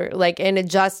wonder, like, in a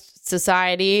just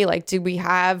society, like, do we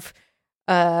have,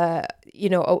 you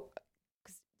know,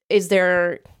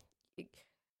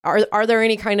 are there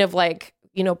any kind of like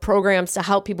programs to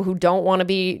help people who don't want to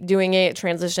be doing it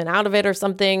transition out of it or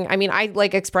something. I mean, I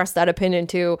like expressed that opinion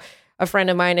to a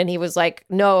friend of mine and he was like,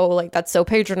 no, like that's so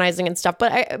patronizing and stuff.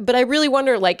 But I really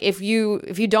wonder, like, if you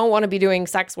don't want to be doing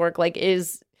sex work, like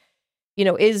is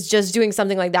just doing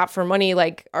something like that for money,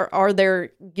 like are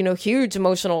there, huge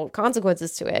emotional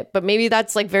consequences to it? But maybe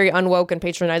that's like very unwoke and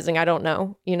patronizing. I don't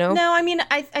know, No, I mean,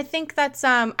 I think that's,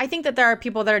 I think that there are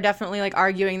people that are definitely like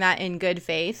arguing that in good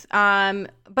faith.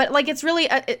 But like, it's really,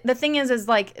 the thing is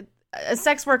like a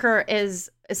sex worker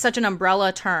is such an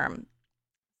umbrella term.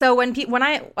 So when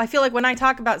I feel like when I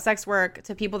talk about sex work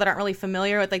to people that aren't really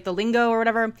familiar with like the lingo or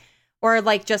whatever, or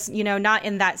like just, not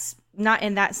in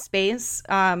that space,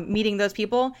 meeting those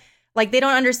people, like they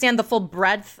don't understand the full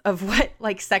breadth of what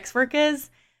like sex work is.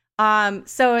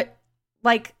 So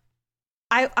like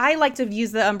I like to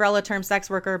use the umbrella term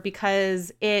sex worker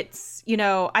because it's,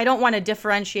 I don't want to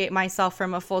differentiate myself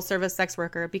from a full service sex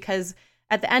worker because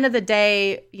at the end of the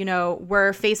day,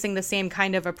 we're facing the same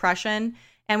kind of oppression.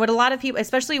 And what a lot of people,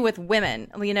 especially with women,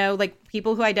 like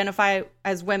people who identify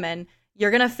as women,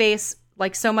 you're going to face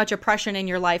like so much oppression in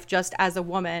your life just as a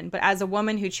woman. But as a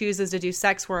woman who chooses to do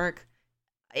sex work,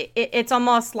 it's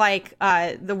almost like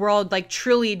the world like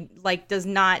truly like does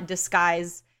not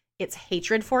disguise its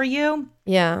hatred for you.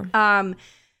 Yeah.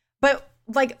 But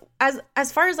like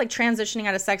as far as like transitioning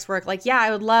out of sex work, like, yeah,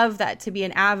 I would love that to be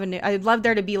an avenue. I'd love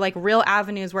there to be like real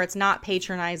avenues where it's not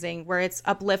patronizing, where it's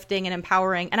uplifting and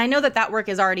empowering. And I know that work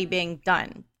is already being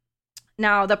done.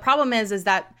 Now, the problem is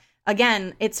that,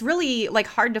 again, it's really like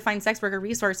hard to find sex worker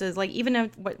resources. Like even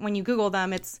if, when you Google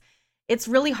them, it's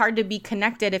really hard to be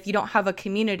connected if you don't have a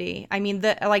community. I mean,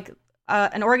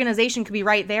 an organization could be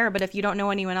right there, but if you don't know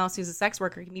anyone else who's a sex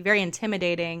worker, it can be very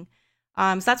intimidating.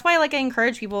 So that's why I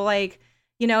encourage people, like,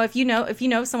 if you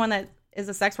know someone that is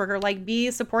a sex worker, like be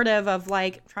supportive of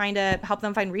like trying to help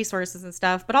them find resources and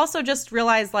stuff, but also just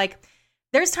realize like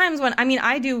there's times when, I mean,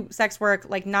 I do sex work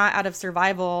like not out of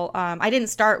survival. I didn't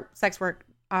start sex work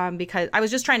because I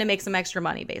was just trying to make some extra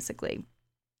money, basically.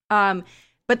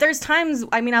 But there's times,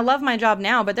 I mean, I love my job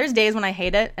now, but there's days when I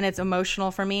hate it and it's emotional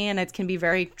for me and it can be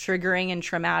very triggering and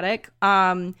traumatic.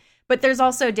 But there's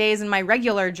also days in my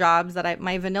regular jobs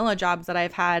my vanilla jobs that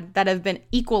I've had that have been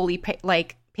equally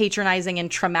patronizing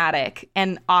and traumatic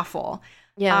and awful.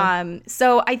 Yeah.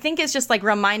 So I think it's just like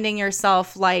reminding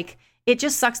yourself, like, it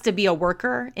just sucks to be a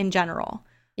worker in general.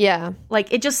 Yeah.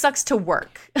 Like, it just sucks to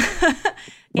work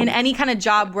in any kind of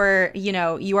job where,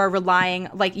 you are relying,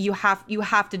 like you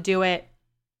have to do it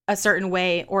a certain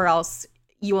way or else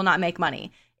you will not make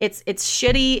money. It's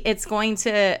shitty. It's going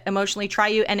to emotionally try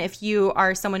you. And if you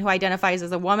are someone who identifies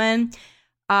as a woman,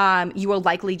 you will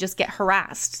likely just get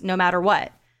harassed no matter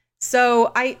what.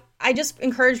 So I just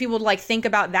encourage people to like think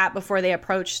about that before they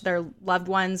approach their loved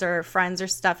ones or friends or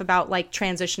stuff about like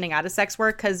transitioning out of sex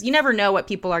work, because you never know what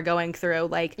people are going through.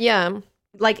 Like, yeah,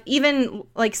 like even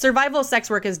like survival sex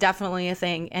work is definitely a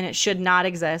thing and it should not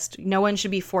exist. No one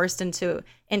should be forced into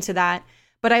that.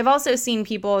 But I've also seen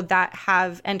people that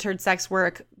have entered sex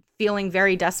work feeling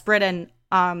very desperate and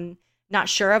not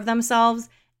sure of themselves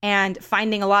and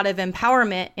finding a lot of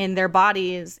empowerment in their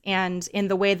bodies and in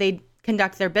the way they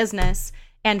conduct their business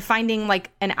and finding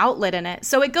like an outlet in it.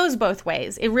 So it goes both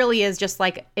ways. It really is just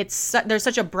like there's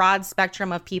such a broad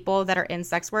spectrum of people that are in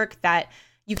sex work that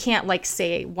you can't like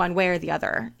say one way or the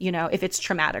other, if it's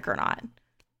traumatic or not.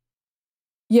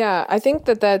 Yeah, I think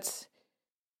that's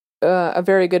a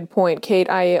very good point, Kate.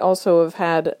 I also have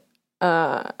had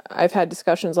I've had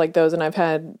discussions like those,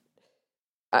 and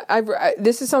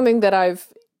this is something that I've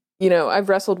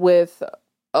wrestled with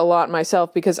a lot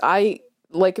myself, because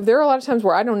there are a lot of times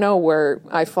where I don't know where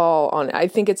I fall on it. I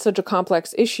think it's such a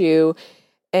complex issue,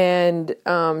 and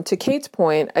to Kate's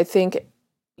point, I think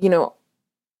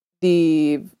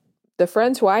the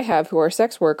friends who I have who are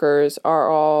sex workers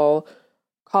are all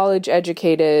college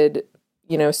educated,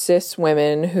 cis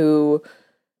women who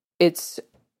it's,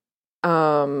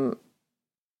 they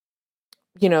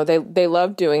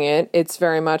love doing it. It's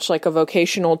very much like a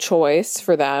vocational choice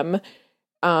for them.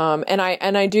 And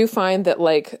I do find that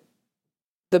like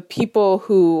the people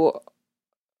who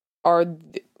are,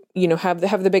 have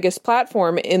the biggest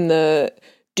platform in the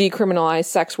decriminalized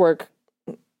sex work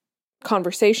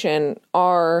conversation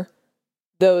are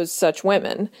those such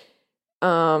women.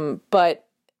 But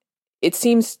it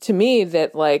seems to me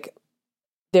that like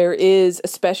there's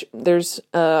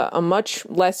a much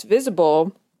less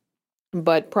visible,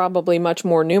 but probably much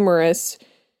more numerous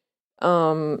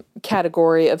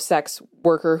category of sex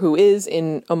worker who is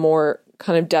in a more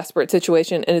kind of desperate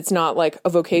situation. And it's not like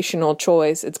a vocational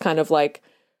choice. It's kind of like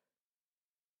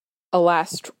a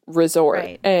last resort.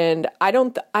 Right. And I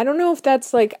don't know if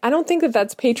that's like, I don't think that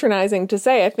that's patronizing to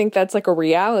say. I think that's like a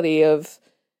reality of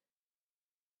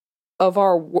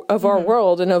our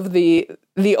world and of the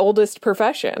oldest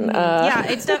profession. Yeah,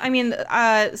 it's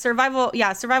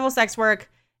survival sex work,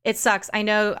 it sucks. I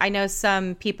know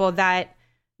some people that,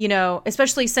 you know,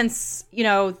 especially since, you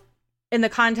know, in the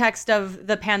context of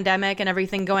the pandemic and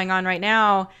everything going on right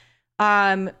now,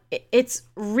 it's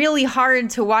really hard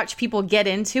to watch people get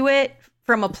into it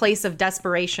from a place of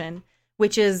desperation,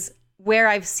 which is where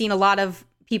I've seen a lot of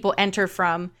people enter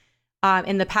from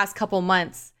in the past couple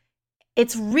months.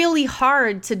 It's really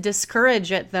hard to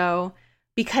discourage it, though,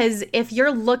 because if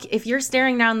you're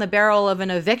staring down the barrel of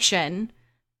an eviction,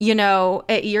 you know,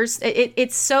 this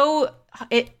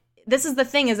is the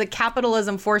thing, is that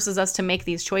capitalism forces us to make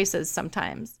these choices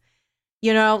sometimes.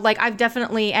 You know, like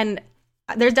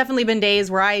there's definitely been days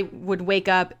where I would wake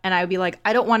up and I would be like,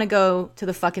 I don't want to go to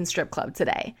the fucking strip club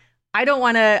today. I don't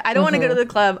want to go to the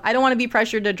club. I don't want to be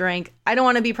pressured to drink. I don't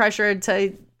want to be pressured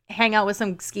to hang out with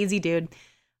some skeezy dude.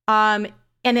 And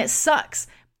it sucks.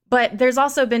 But there's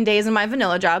also been days in my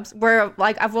vanilla jobs where,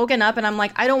 like, I've woken up and I'm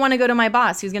like, I don't want to go to my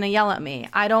boss who's going to yell at me.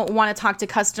 I don't want to talk to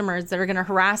customers that are going to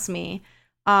harass me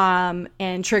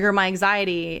and trigger my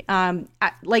anxiety.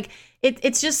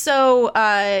 It's just so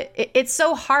it's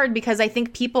so hard because I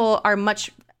think people are much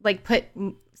like put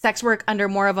sex work under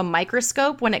more of a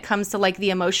microscope when it comes to like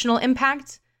the emotional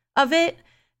impact of it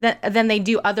than they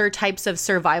do other types of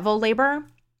survival labor.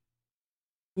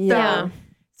 Yeah.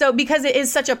 So because it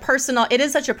is such a personal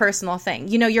thing.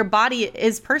 You know, your body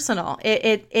is personal.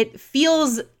 It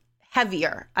feels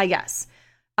heavier, I guess.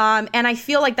 And I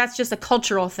feel like that's just a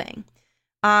cultural thing.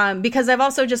 Because I've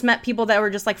also just met people that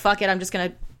were just like, fuck it, I'm just gonna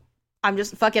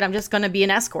be an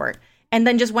escort, and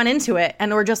then just went into it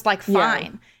and were just like,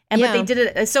 fine. But they did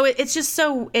it. So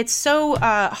it's so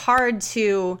hard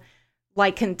to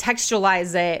like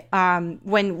contextualize it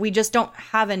when we just don't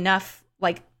have enough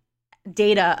like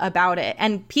data about it,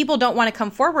 and people don't want to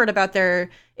come forward about their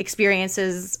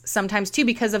experiences sometimes too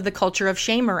because of the culture of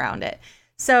shame around it.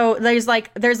 So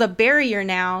there's a barrier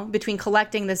now between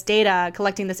collecting this data,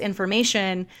 collecting this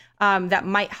information that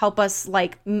might help us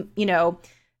like you know,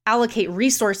 allocate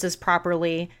resources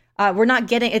properly. We're not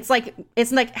getting, it's like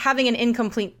having an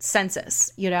incomplete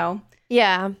census, you know?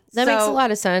 Yeah, that makes a lot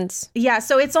of sense. Yeah,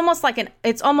 so it's almost like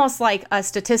a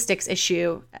statistics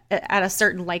issue at a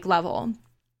certain like level.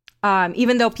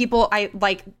 Even though people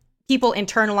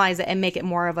internalize it and make it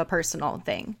more of a personal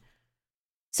thing.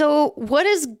 So what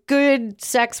does good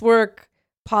sex work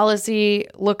policy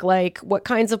look like? What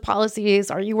kinds of policies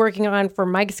are you working on for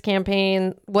Mike's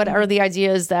campaign? What are the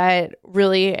ideas that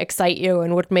really excite you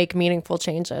and would make meaningful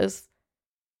changes?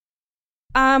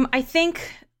 I think,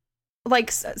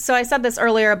 like, so I said this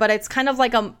earlier, but it's kind of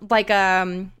like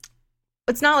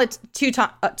it's not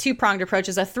a two-pronged approach,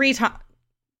 it's a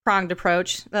three-pronged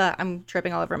approach. I'm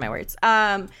tripping all over my words.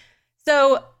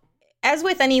 So as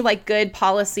with any like good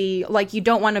policy, like you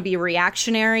don't want to be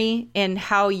reactionary in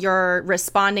how you're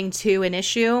responding to an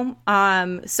issue.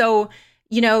 So,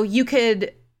 you know, you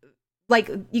could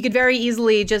very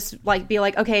easily just like be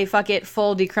like, okay, fuck it,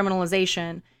 full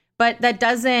decriminalization. But that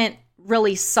doesn't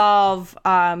really solve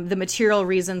the material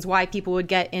reasons why people would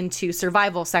get into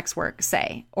survival sex work,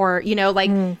 say, or, you know,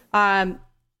 like,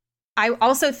 I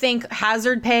also think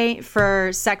hazard pay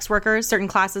for sex workers, certain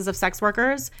classes of sex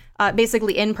workers,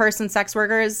 basically in-person sex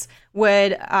workers,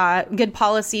 good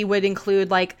policy would include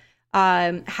like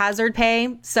hazard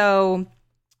pay. So,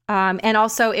 and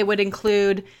also it would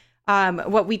include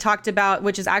what we talked about,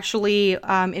 which is actually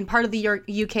in part of the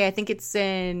UK. I think it's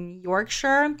in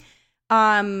Yorkshire.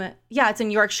 Yeah, it's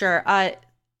in Yorkshire.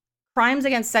 Crimes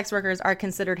against sex workers are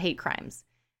considered hate crimes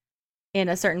in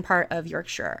a certain part of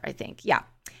Yorkshire, I think. Yeah.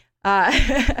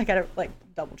 I gotta like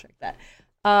double check that.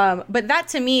 But that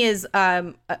to me is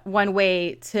one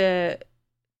way to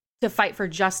fight for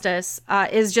justice,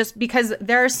 is just because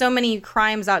there are so many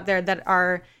crimes out there that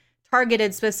are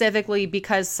targeted specifically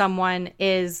because someone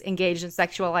is engaged in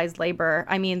sexualized labor.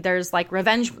 I mean, there's like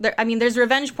there's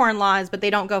revenge porn laws, but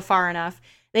they don't go far enough.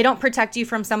 They don't protect you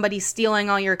from somebody stealing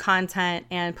all your content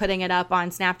and putting it up on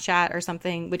Snapchat or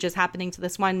something, which is happening to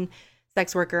this one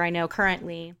sex worker I know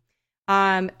currently.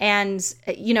 And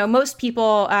you know, most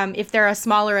people, if they're a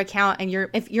smaller account and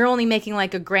if you're only making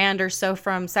like $1,000 or so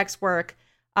from sex work,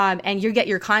 and you get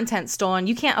your content stolen,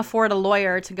 you can't afford a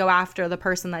lawyer to go after the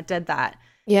person that did that.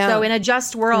 Yeah. So in a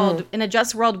just world,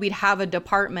 we'd have a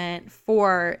department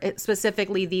for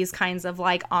specifically these kinds of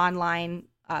like online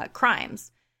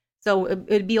crimes. So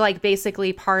it'd be like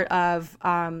basically part of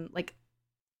like,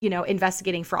 you know,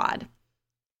 investigating fraud.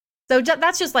 So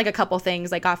that's just like a couple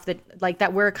things like off the like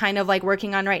that we're kind of like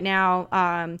working on right now.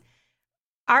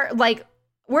 Our like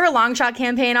we're a long shot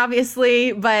campaign,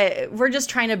 obviously, but we're just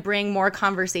trying to bring more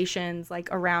conversations like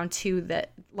around to the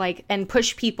like and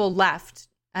push people left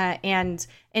and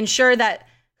ensure that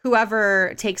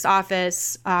whoever takes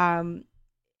office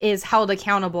is held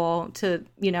accountable to,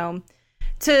 you know,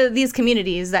 to these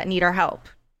communities that need our help.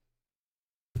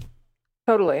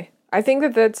 Totally. I think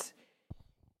that that's,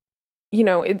 you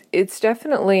know, it's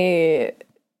definitely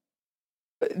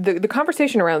the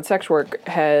conversation around sex work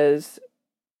has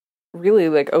really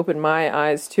like opened my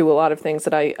eyes to a lot of things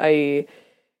that I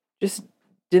just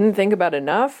didn't think about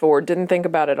enough or didn't think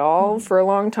about at all for a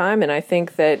long time. And I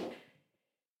think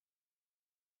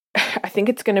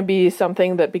it's going to be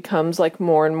something that becomes like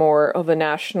more and more of a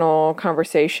national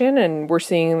conversation, and we're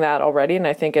seeing that already. And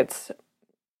I think it's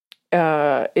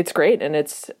great,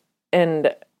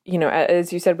 and you know,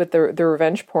 as you said with the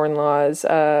revenge porn laws,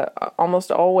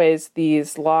 almost always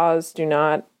these laws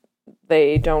don't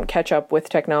catch up with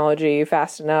technology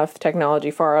fast enough. Technology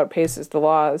far outpaces the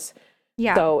laws.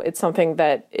 Yeah. So it's something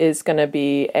that is going to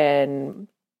be an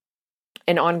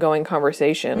ongoing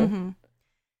conversation. Mm-hmm.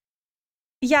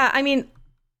 Yeah, I mean,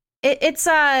 it's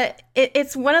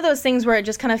one of those things where it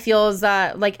just kind of feels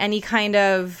like any kind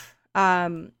of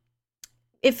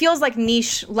it feels like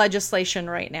niche legislation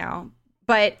right now.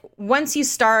 But once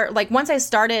I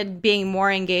started being more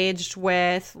engaged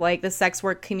with like the sex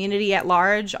work community at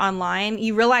large online,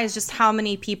 you realize just how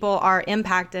many people are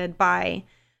impacted by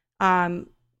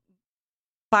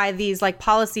these like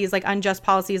policies, like unjust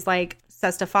policies like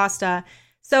Sesta Fosta.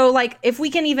 So like if we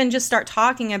can even just start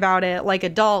talking about it like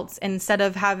adults instead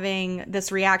of having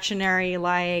this reactionary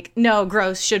like, no,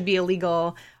 gross, should be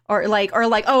illegal, or like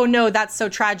oh no, that's so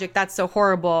tragic, that's so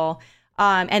horrible.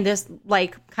 And just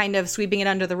like kind of sweeping it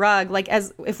under the rug, like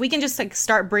as if we can just like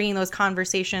start bringing those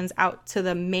conversations out to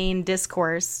the main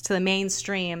discourse, to the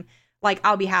mainstream, like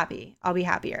I'll be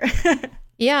happier.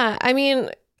 Yeah, I mean,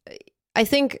 I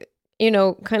think, you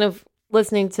know, kind of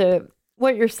listening to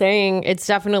what you're saying, it's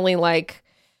definitely like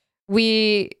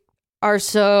we are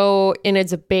so in a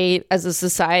debate as a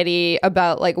society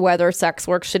about like whether sex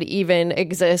work should even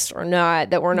exist or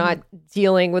not, that we're not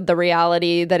dealing with the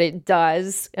reality that it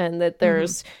does, and that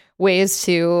there's ways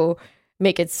to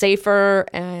make it safer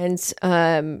and,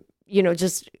 you know,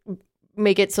 just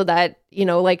make it so that, you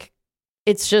know, like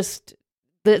it's just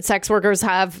that sex workers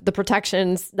have the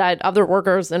protections that other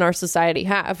workers in our society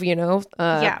have, you know,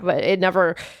 but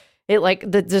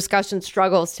the discussion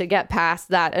struggles to get past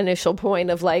that initial point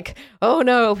of like, oh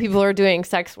no, people are doing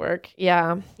sex work.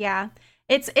 Yeah.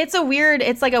 It's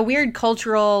like a weird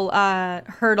cultural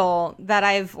hurdle that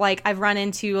I've run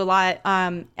into a lot.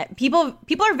 People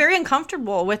are very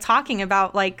uncomfortable with talking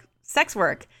about like sex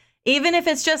work, even if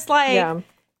it's just like,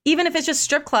 even if it's just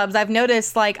strip clubs. I've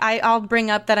noticed like I'll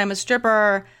bring up that I'm a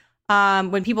stripper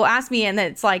when people ask me, and then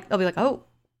it's like they'll be like, oh,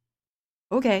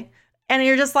 okay. And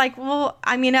you're just like, well,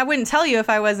 I mean, I wouldn't tell you if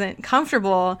I wasn't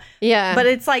comfortable. Yeah. But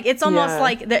it's like, it's almost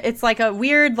like, it's like a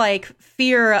weird, like,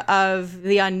 fear of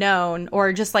the unknown,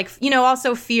 or just like, you know,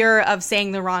 also fear of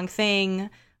saying the wrong thing,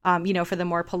 you know, for the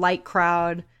more polite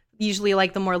crowd, usually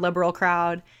like the more liberal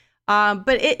crowd. But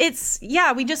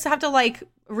we just have to like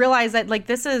realize that like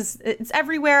it's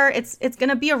everywhere. It's going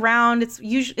to be around.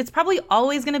 It's probably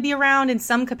always going to be around in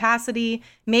some capacity.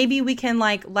 Maybe we can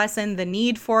like lessen the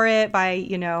need for it by,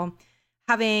 you know,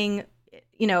 having,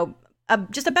 you know,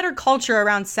 just a better culture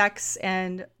around sex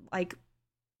and like,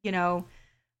 you know,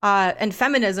 and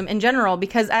feminism in general,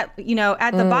 because at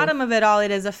the bottom of it all,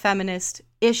 it is a feminist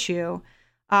issue.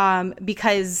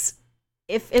 Because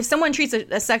if someone treats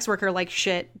a sex worker like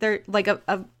shit, they're like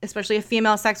especially a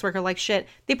female sex worker like shit,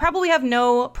 they probably have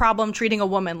no problem treating a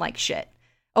woman like shit.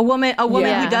 A woman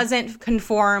who doesn't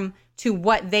conform to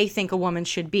what they think a woman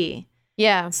should be.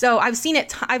 Yeah. So I've seen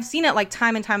it like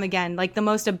time and time again. Like the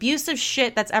most abusive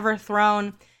shit that's ever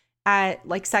thrown at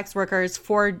like sex workers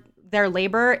for their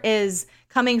labor is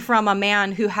coming from a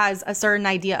man who has a certain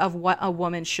idea of what a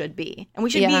woman should be. And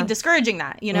we should be discouraging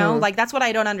that, you know? Like that's what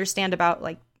I don't understand about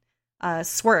like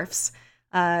SWERFs.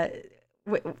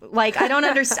 Like I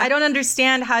don't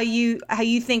understand how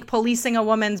you think policing a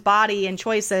woman's body and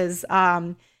choices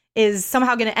is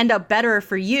somehow going to end up better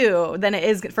for you than it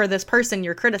is for this person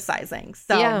you're criticizing.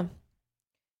 So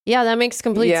yeah, that makes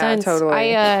complete sense.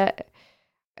 Totally.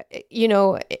 You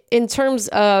know, in terms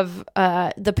of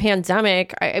the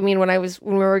pandemic, I mean, when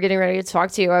we were getting ready to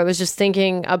talk to you, I was just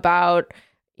thinking about,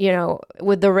 you know,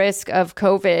 with the risk of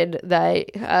COVID,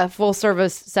 that full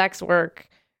service sex work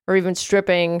or even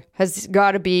stripping has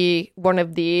got to be one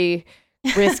of the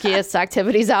riskiest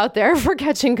activities out there for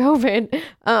catching COVID.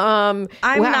 I'm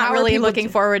not really looking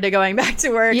forward to going back to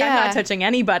work. Yeah. I'm not touching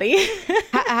anybody.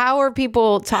 How are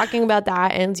people talking about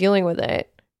that and dealing with it?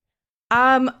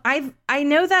 I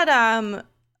know that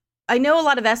I know a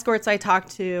lot of escorts I talk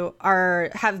to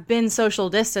have been social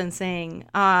distancing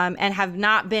and have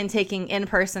not been taking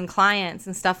in-person clients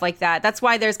and stuff like that. That's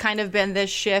why there's kind of been this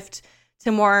shift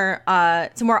to more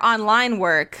online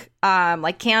work,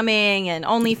 like camming and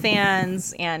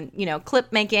OnlyFans and, you know,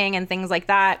 clip making and things like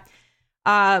that.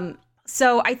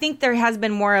 So I think there has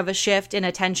been more of a shift in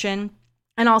attention,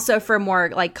 and also for more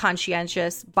like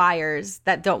conscientious buyers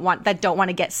that don't want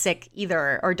to get sick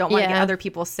either, or don't want to get other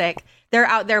people sick. They're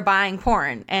out there buying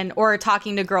porn or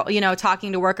talking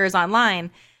to workers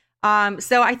online.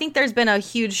 So I think there's been a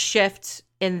huge shift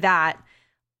in that.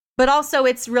 But also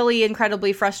it's really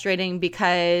incredibly frustrating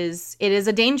because it is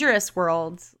a dangerous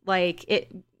world. Like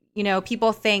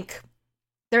people think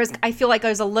I feel like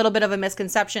there's a little bit of a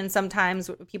misconception sometimes.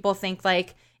 People think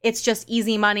like it's just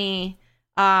easy money.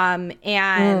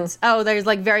 There's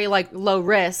like very like low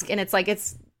risk, and it's like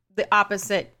it's the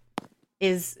opposite.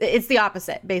 It's the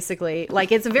opposite basically.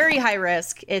 Like it's a very high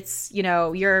risk. It's, you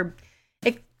know, you're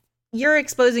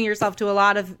exposing yourself to a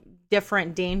lot of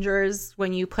different dangers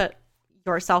when you put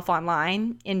yourself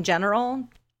online in general,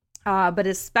 but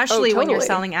especially when you're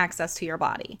selling access to your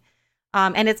body.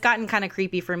 And it's gotten kind of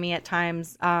creepy for me at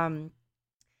times.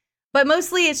 But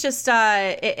mostly it's just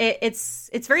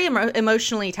it's very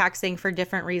emotionally taxing for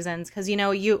different reasons, because, you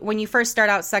know, when you first start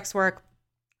out sex work,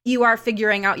 you are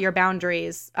figuring out your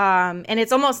boundaries, and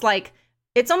it's almost like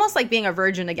being a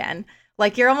virgin again.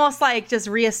 Like you're almost like just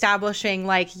reestablishing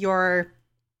like your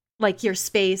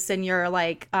space and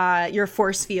your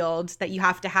force field that you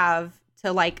have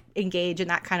to like engage in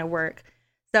that kind of work.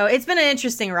 So it's been an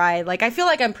interesting ride. Like I feel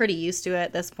like I'm pretty used to it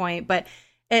at this point, but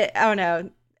I don't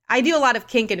know. I do a lot of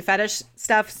kink and fetish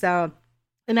stuff, so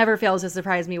it never fails to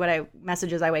surprise me what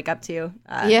messages I wake up to.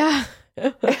 In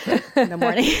the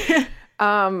morning.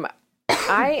 I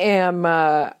am,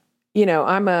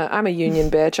 I'm a union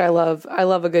bitch. I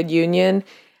love a good union.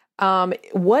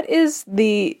 What is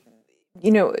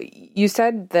you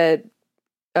said that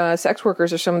sex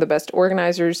workers are some of the best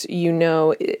organizers, you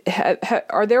know.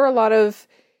 Are there a lot of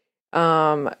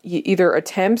either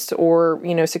attempts or,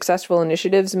 you know, successful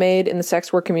initiatives made in the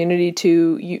sex work community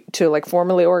to like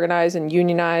formally organize and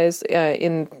unionize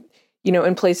in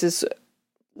places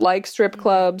like strip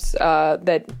clubs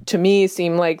that to me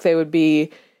seem like it'd be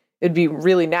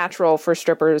really natural for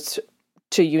strippers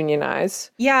to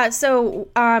unionize? Yeah, so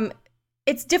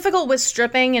it's difficult with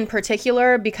stripping in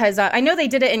particular because I know they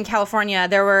did it in California.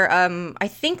 There were I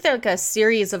think like a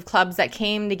series of clubs that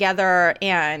came together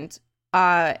and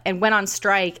went on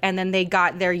strike, and then they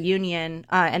got their union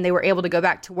and they were able to go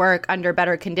back to work under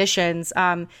better conditions.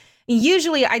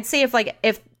 Usually I'd say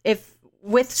if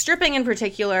with stripping in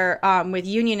particular, with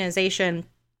unionization,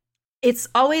 it's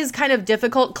always kind of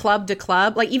difficult club to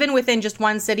club. Like even within just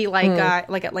one city, like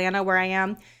Atlanta, where I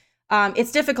am,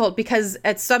 it's difficult because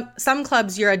at some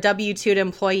clubs you're a W-2'd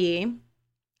employee,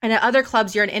 and at other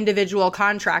clubs you're an individual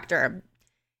contractor.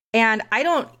 And I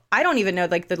don't even know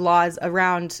like the laws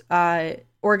around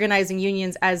organizing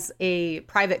unions as a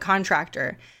private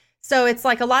contractor. So it's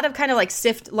like a lot of kind of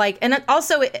like and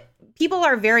also people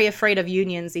are very afraid of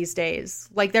unions these days.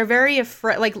 Like they're very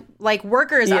afraid, like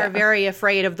workers are very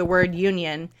afraid of the word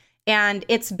union, and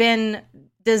it's been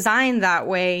designed that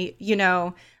way. You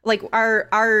know, like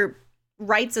our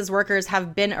rights as workers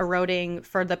have been eroding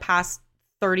for the past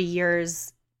 30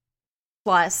 years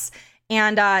plus.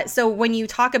 And so when you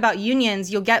talk about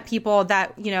unions, you'll get people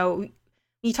that, you know, when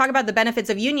you talk about the benefits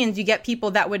of unions, you get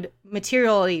people that would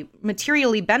materially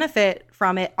benefit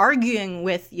from it arguing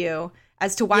with you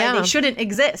as to why they shouldn't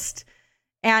exist.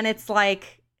 And it's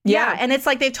like, and it's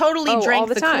like they've totally drank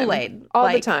the Kool-Aid.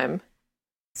 All the time.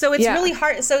 So it's really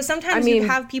hard. So sometimes you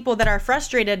have people that are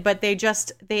frustrated, but they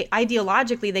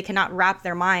ideologically, they cannot wrap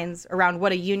their minds around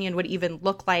what a union would even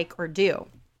look like or do.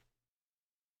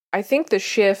 I think the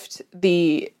shift,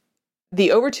 the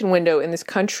Overton window in this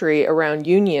country around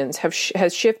unions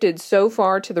has shifted so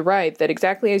far to the right that,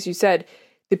 exactly as you said,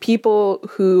 the people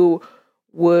who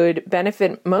would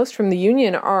benefit most from the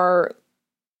union are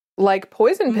like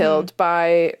poison pilled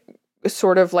by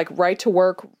sort of like right to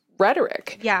work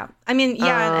rhetoric. Yeah. I mean,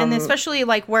 and especially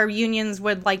like where unions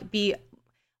would like be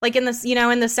like in this, you know,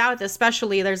 in the South,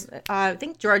 especially there's, I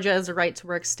think Georgia is a right to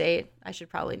work state. I should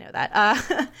probably know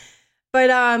that. But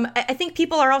I think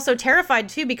people are also terrified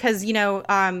too, because, you know,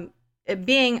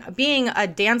 being a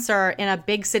dancer in a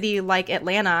big city like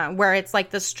Atlanta, where it's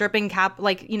like the stripping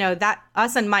like, you know, that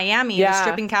us and Miami, the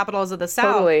stripping capitals of the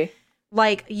South, Totally.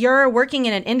 like you're working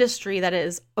in an industry that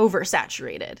is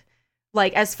oversaturated,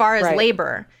 like as far as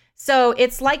labor. So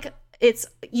it's like, it's,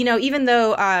 you know, even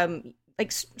though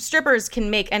like strippers can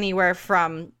make anywhere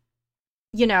from,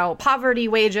 you know, poverty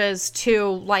wages to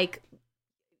like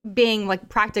being like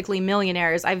practically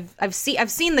millionaires. I've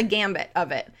seen the gambit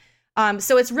of it.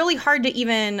 So it's really hard to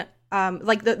even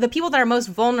like the people that are most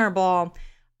vulnerable,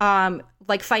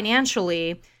 like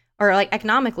financially or like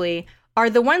economically, are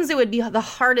the ones that would be the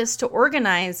hardest to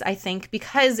organize, I think,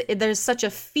 because there's such a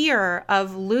fear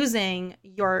of losing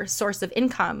your source of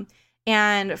income.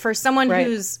 And for someone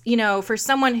who's, you know, for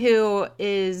someone who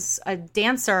is a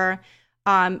dancer,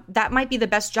 that might be the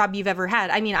best job you've ever had.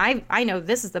 I mean, I know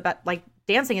this is the best, like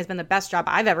dancing has been the best job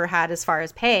I've ever had as far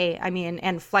as pay. I mean,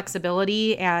 and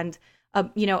flexibility and,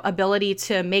 you know, ability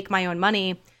to make my own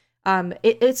money.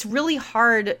 It's really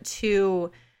hard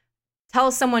to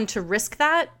tell someone to risk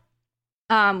that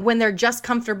when they're just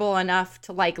comfortable enough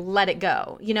to like let it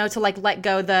go, you know, to like let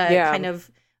go the kind of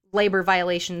labor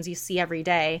violations you see every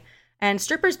day. And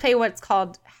strippers pay what's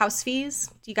called house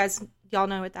fees. Do y'all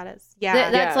know what that is?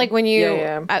 Yeah. That's like when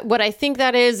you, what I think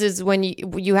that is when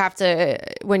you have to,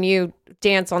 when you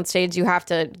dance on stage, you have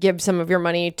to give some of your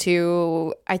money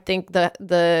to, I think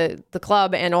the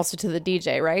club and also to the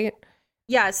DJ, right?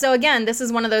 Yeah. So again, this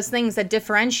is one of those things that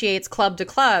differentiates club to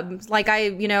club. Like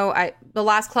the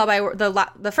first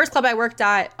club I worked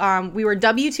at, we were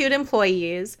W-2'd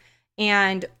employees,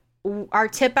 and our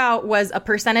tip out was a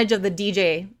percentage of the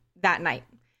DJ that night.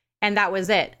 And that was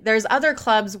it. There's other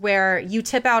clubs where you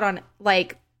tip out on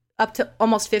like up to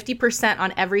almost 50%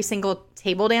 on every single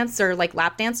table dance or like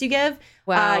lap dance you give.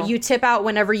 Wow. You tip out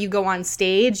whenever you go on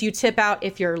stage. You tip out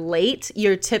if you're late.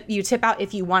 You tip out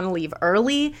if you want to leave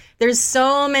early. There's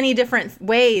so many different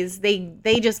ways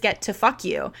they just get to fuck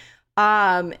you.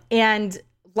 And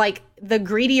like the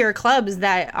greedier clubs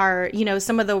that are, you know,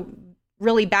 some of the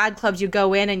really bad clubs you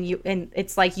go in and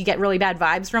it's like you get really bad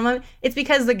vibes from them. It's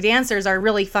because the dancers are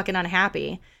really fucking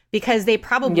unhappy because they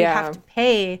probably have to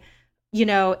pay, you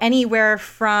know, anywhere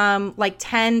from like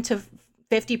 10 to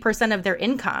 50% of their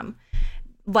income,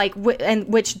 like and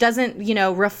which doesn't, you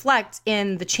know, reflect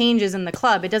in the changes in the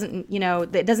club. It doesn't, you know,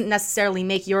 it doesn't necessarily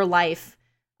make your life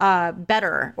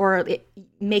better or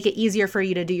make it easier for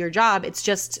you to do your job. It's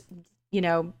just, you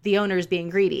know, the owners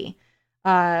being greedy.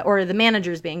 Or the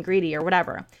managers being greedy or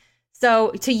whatever.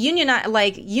 So to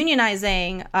unionizing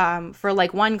for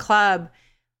like one club,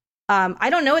 I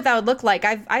don't know what that would look like.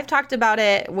 I've talked about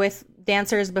it with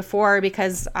dancers before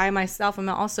because I myself am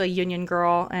also a union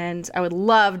girl and I would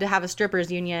love to have a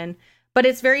strippers union. But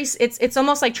it's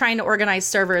almost like trying to organize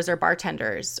servers or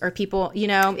bartenders or people, you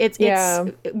know,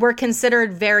 we're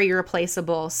considered very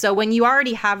replaceable. So when you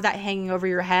already have that hanging over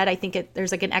your head, I think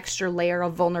there's like an extra layer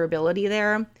of vulnerability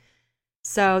there.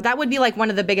 So that would be like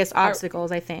one of the biggest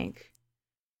obstacles, I think.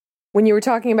 When you were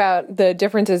talking about the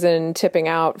differences in tipping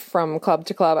out from club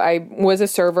to club, I was a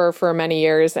server for many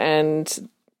years, and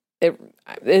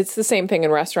it's the same thing in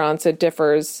restaurants. It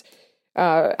differs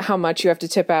how much you have to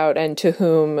tip out and to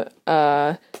whom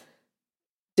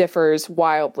differs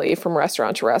wildly from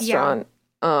restaurant to restaurant.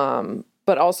 Yeah.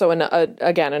 But also,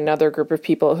 again, another group of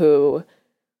people who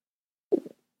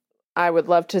I would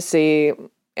love to see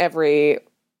every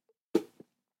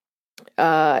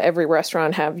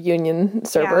restaurant have union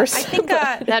servers. Yeah, I think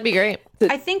that'd be great.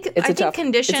 I think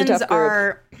conditions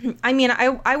are. I mean,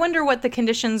 I wonder what the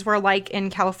conditions were like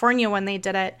in California when they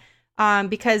did it,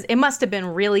 because it must have been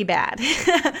really bad.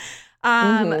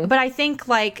 But I think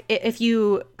like if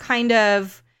you kind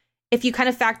of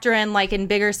factor in like in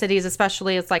bigger cities,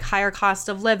 especially, it's like higher cost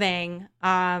of living.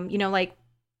 You know, like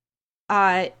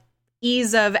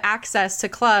ease of access to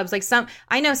clubs. Like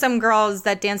I know some girls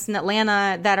that dance in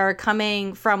Atlanta that are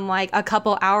coming from like a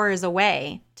couple hours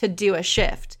away to do a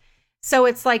shift. So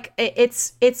it's like,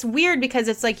 it's weird because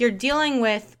it's like you're dealing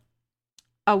with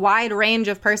a wide range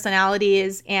of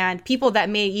personalities and people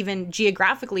that may even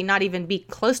geographically not even be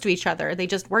close to each other. They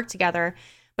just work together.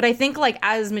 But I think like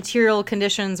as material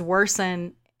conditions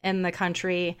worsen in the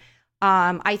country,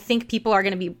 I think people are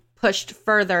going to be pushed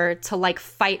further to like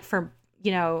fight for,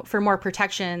 you know, for more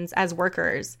protections as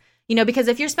workers, you know, because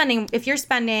if you're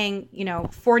spending, you know,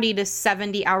 40 to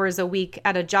 70 hours a week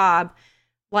at a job,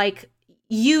 like,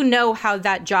 you know how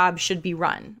that job should be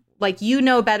run. Like, you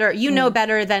know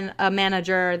better than a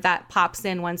manager that pops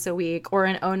in once a week or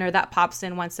an owner that pops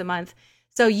in once a month.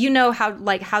 So, you know how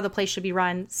the place should be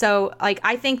run. So like,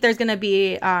 I think there's going to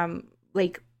be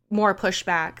like more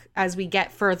pushback as we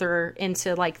get further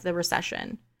into like the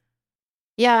recession.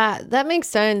 Yeah, that makes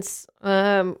sense.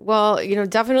 Well,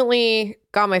 definitely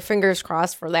got my fingers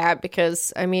crossed for that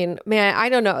because I mean, man, I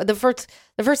don't know. The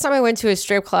first time I went to a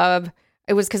strip club,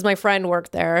 it was because my friend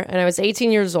worked there and I was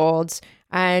 18 years old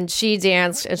and she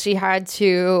danced and she had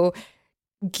to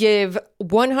give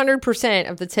 100%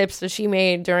 of the tips that she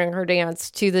made during her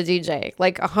dance to the DJ,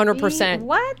 like 100%.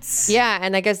 What? Yeah,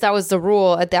 and I guess that was the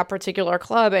rule at that particular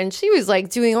club. And she was like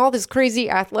doing all this crazy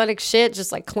athletic shit,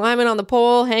 just like climbing on the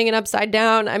pole, hanging upside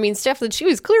down. I mean, stuff that she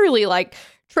was clearly like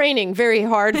training very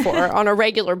hard for on a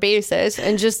regular basis,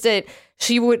 and just that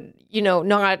she would,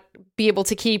 not be able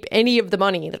to keep any of the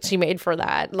money that she made for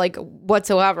that, like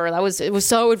whatsoever. It was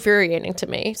so infuriating to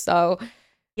me. So.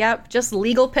 Yep, just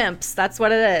legal pimps. That's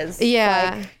what it is.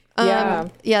 Yeah. Yeah,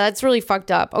 that's really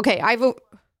fucked up. Okay, I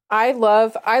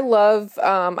love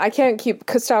I can't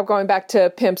stop going back to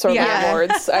pimps or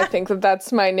landlords. I think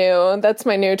that's my new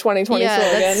 2020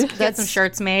 slogan. Get some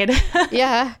shirts made.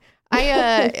 Yeah.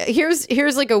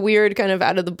 Here's like a weird kind of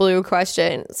out of the blue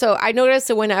question. So I noticed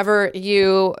that whenever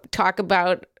you talk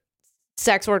about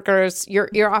sex workers,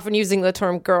 you're often using the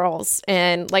term girls.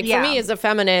 And like for me as a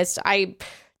feminist, I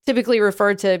typically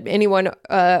refer to anyone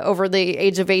over the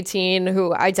age of 18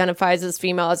 who identifies as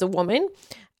female as a woman.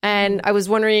 And I was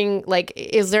wondering, like,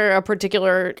 is there a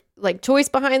particular like choice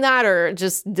behind that, or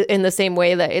just in the same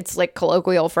way that it's like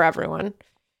colloquial for everyone?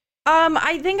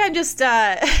 I think I'm just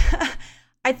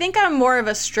I think I'm more of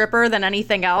a stripper than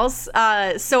anything else.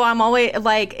 So I'm always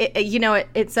like,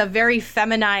 it's a very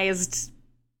feminized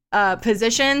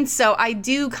position. So I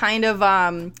do kind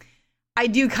of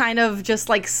just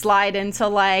like slide into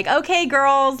like, okay,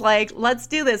 girls, like, let's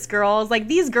do this, girls. Like,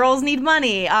 these girls need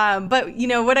money. But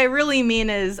what I really mean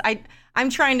is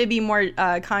I'm trying to be more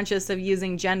conscious of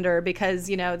using gender because,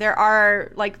 there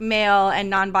are like male and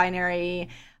non-binary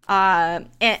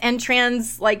and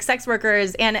trans like sex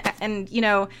workers and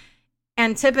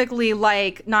typically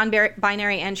like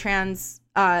non-binary and trans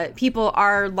people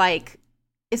are like,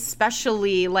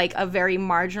 especially like a very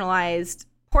marginalized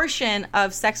portion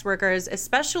of sex workers,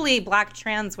 especially Black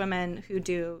trans women who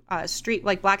do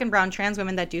Black and brown trans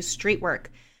women that do street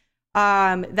work.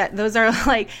 That those are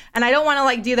like, and I don't want to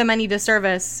like do them any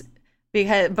disservice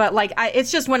but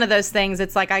it's just one of those things.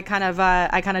 It's like I kind of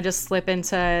just slip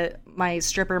into my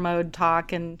stripper mode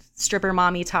talk and stripper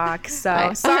mommy talk.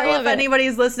 So sorry if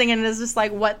anybody's listening and is just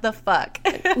like, what the fuck?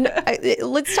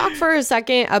 Let's talk for a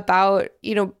second about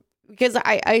because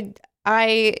I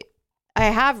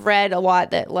have read a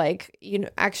lot that like,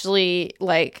 actually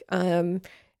like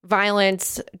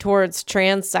violence towards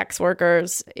trans sex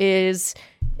workers is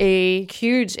a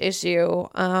huge issue.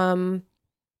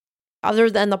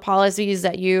 Other than the policies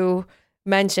that you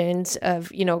mentioned of,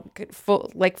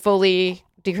 fully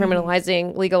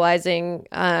decriminalizing, legalizing,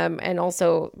 and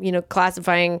also,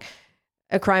 classifying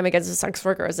a crime against a sex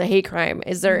worker as a hate crime.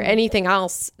 Is there anything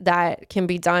else that can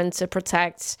be done to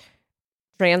protect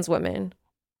trans women?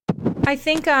 I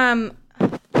think on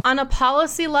a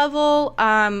policy level,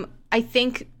 I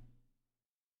think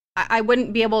I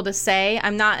wouldn't be able to say.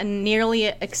 I'm not nearly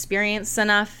experienced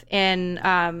enough in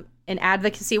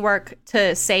advocacy work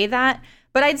to say that.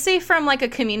 But I'd say from like a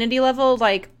community level,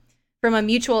 like from a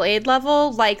mutual aid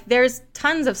level, like there's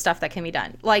tons of stuff that can be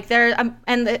done. Like and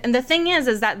the thing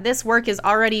is that this work is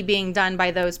already being done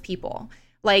by those people.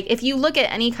 Like if you look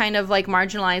at any kind of like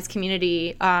marginalized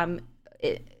community,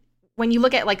 when you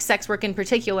look at like sex work in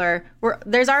particular,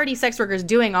 there's already sex workers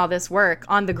doing all this work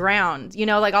on the ground,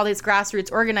 like all this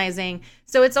grassroots organizing.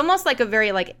 So it's almost like a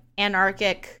very like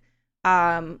anarchic,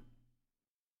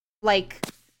 like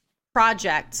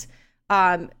project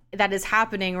that is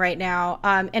happening right now.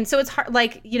 And so it's hard,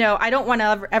 like, I don't want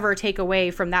to ever take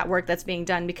away from that work that's being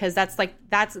done because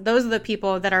those are the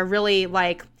people that are really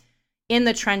like in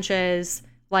the trenches,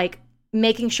 like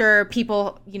making sure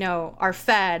people, are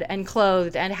fed and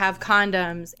clothed and have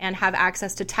condoms and have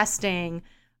access to testing,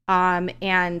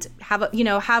 and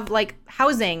have like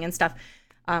housing and stuff.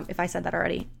 If I said that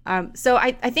already. So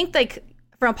I think like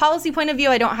from a policy point of view,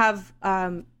 I don't have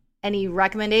any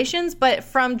recommendations, but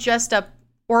from just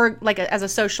as a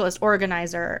socialist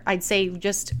organizer, I'd say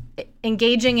just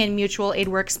engaging in mutual aid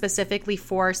work specifically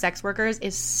for sex workers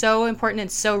is so important and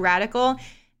so radical.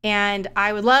 And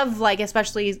I would love, like,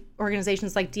 especially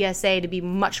organizations like DSA to be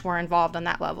much more involved on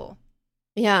that level.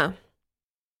 Yeah.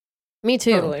 Me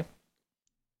too. Totally.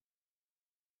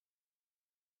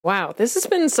 Wow, this has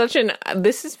been such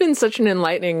an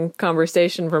enlightening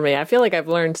conversation for me. I feel like I've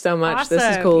learned so much. Awesome.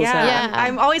 This is cool. Yeah. as hell. Yeah.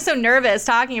 I'm always so nervous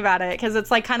talking about it because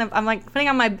it's like kind of I'm like put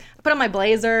on my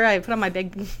blazer, I put on my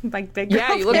big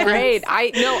Yeah, you look girl great.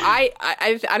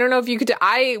 pants. I don't know if you could.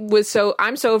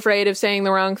 I'm so afraid of saying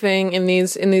the wrong thing in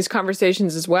these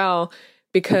conversations as well,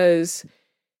 because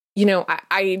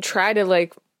I try to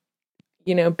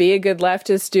be a good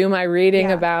leftist, do my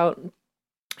reading about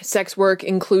sex work,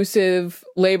 inclusive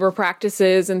labor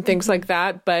practices, and things like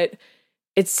that. But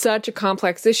it's such a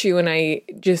complex issue, and I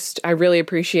really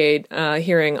appreciate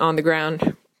hearing on the ground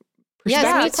perspective.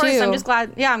 Yeah, Of course. too. I'm just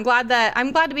glad. Yeah, I'm glad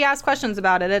to be asked questions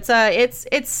about it.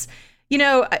 It's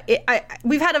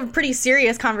we've had a pretty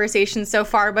serious conversation so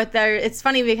far, but it's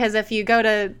funny because if you go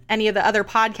to any of the other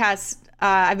podcasts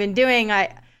I've been doing,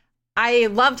 I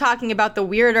love talking about the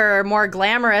weirder, more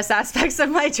glamorous aspects of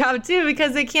my job too,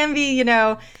 because it can be,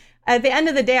 at the end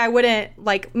of the day, I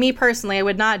me personally, I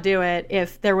would not do it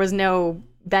if there was no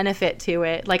benefit to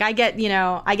it. Like I get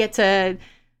to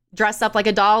dress up like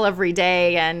a doll every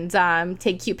day and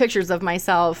take cute pictures of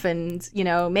myself and,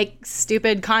 make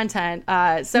stupid content.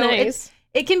 So Nice.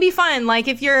 it can be fun. Like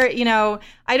if you're,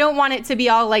 I don't want it to be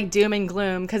all like doom and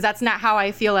gloom because that's not how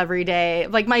I feel every day.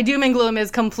 Like my doom and gloom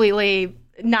is completely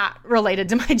not related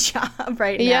to my job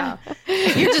right now.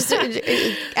 You're just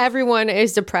everyone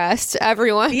is depressed.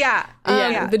 Everyone. Yeah.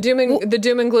 The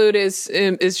doom and gloom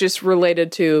is just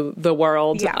related to the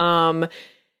world.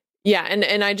 Yeah.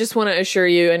 And I just want to assure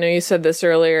you, I know you said this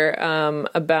earlier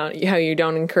about how you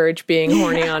don't encourage being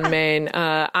horny on Maine.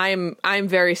 I'm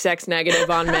very sex negative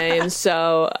on Maine,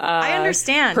 so I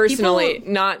understand. Personally,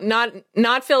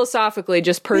 not philosophically,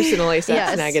 just personally sex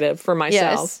Yes. negative for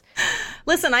myself. Yes.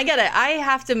 Listen, I get it. I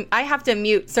have to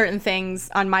mute certain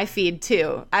things on my feed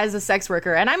too as a sex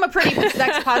worker, and I'm a pretty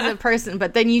sex positive person.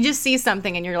 But then you just see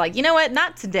something and you're like, you know what?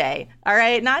 Not today. All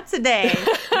right, not today.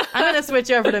 I'm gonna switch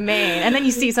over to Maine, and then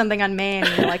you see something on Maine,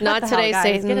 and you're like, Not what the today, hell,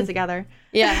 guys? Satan. Get it together.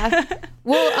 Yeah.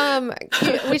 Well,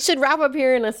 we should wrap up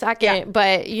here in a second,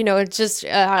 but just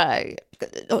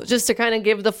to kind of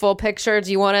give the full picture,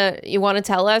 do you want to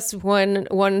tell us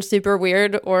one super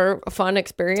weird or fun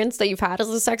experience that you've had as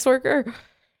a sex worker?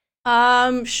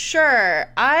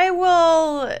 Sure. I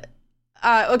will.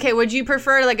 Okay. Would you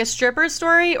prefer like a stripper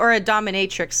story or a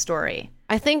dominatrix story?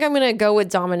 I think I'm gonna go with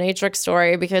dominatrix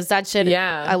story because that shit.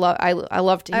 Yeah. I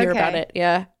love to hear about it.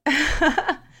 Yeah.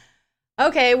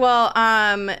 Okay, well,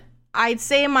 I'd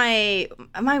say my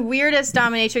weirdest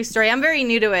dominatrix story. I'm very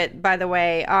new to it, by the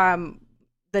way.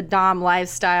 The dom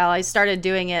lifestyle. I started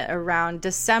doing it around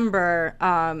December.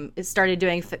 It started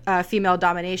doing female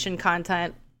domination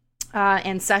content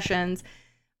and sessions.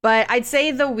 But I'd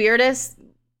say the weirdest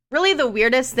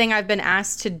thing I've been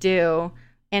asked to do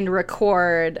and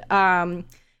record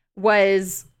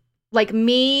was like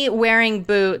me wearing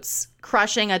boots,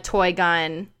 crushing a toy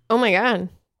gun. Oh my god.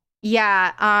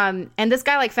 Yeah, and this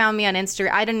guy like found me on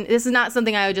Instagram. This is not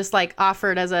something I would just like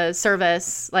offered as a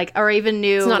service, like, or even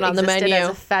knew It's not on the existed menu. as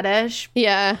a fetish.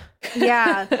 Yeah.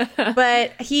 Yeah,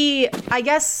 but he, I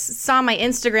guess, saw my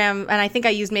Instagram, and I think I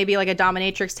used maybe like a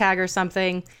dominatrix tag or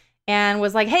something, and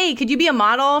was like, "Hey, could you be a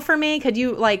model for me? Could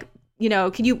you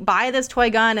could you buy this toy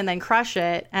gun and then crush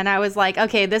it?" And I was like,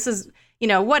 "Okay, this is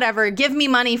whatever. Give me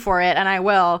money for it, and I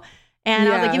will." And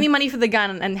I was like, give me money for the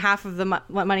gun and half of the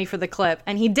money for the clip.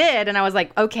 And he did. And I was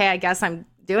like, okay, I guess I'm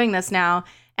doing this now.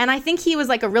 And I think he was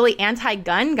like a really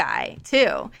anti-gun guy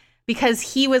too, because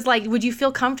he was like, would you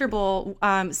feel comfortable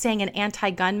saying an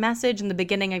anti-gun message in the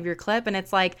beginning of your clip? And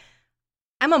it's like,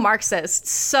 I'm a Marxist.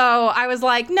 So I was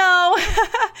like, no.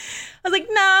 I was like,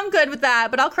 no, I'm good with that,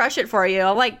 but I'll crush it for you.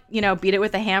 I'll beat it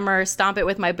with a hammer, stomp it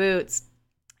with my boots.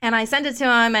 And I sent it to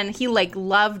him and he like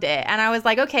loved it. And I was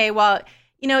like, okay, well,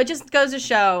 it just goes to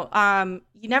show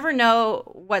you never know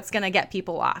what's going to get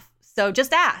people off. So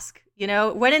just ask,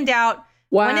 when in doubt,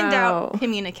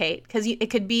 communicate. Because it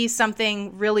could be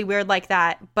something really weird like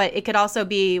that, but it could also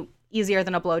be easier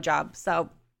than a blowjob.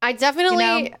 So I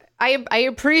definitely, I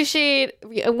appreciate,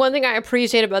 one thing I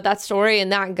appreciate about that story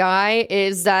and that guy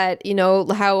is that,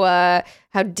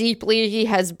 how deeply he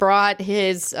has brought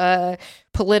his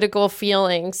political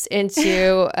feelings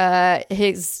into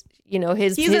his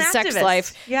sex activist.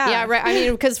 life. Yeah, right. I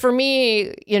mean, because for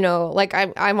me, like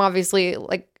I'm obviously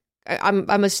like I'm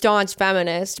a staunch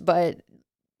feminist, but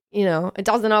it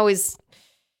doesn't always.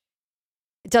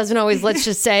 Let's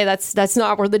just say that's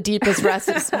not where the deepest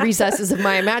recesses of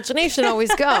my imagination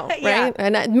always go, right? Yeah.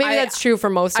 And maybe that's true for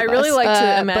most of us. I really like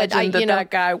to imagine but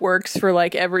that guy works for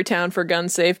like every town for gun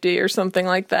safety or something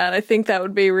like that. I think that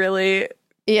would be really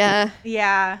Yeah.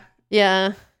 yeah.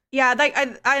 Yeah. Yeah, like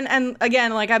and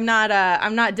again, like I'm not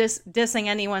dissing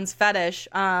anyone's fetish.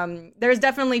 There's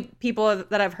definitely people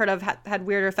that I've heard of had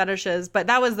weirder fetishes, but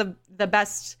that was the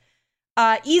best,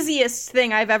 easiest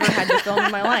thing I've ever had to film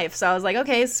in my life. So I was like,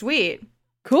 okay, sweet,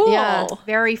 Cool. Yeah.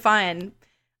 very fun.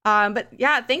 But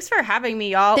yeah, thanks for having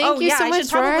me, y'all. Thank you so I much,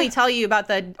 should probably Rara. tell you about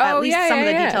some of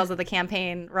the details of the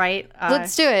campaign, right?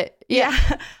 Let's do it. Yeah.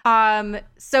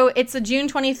 So it's a June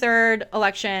 23rd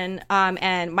election,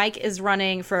 and Mike is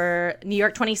running for New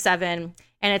York 27,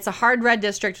 and it's a hard red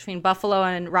district between Buffalo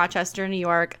and Rochester, New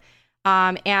York.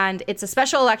 And it's a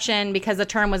special election because the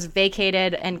term was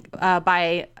vacated and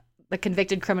by the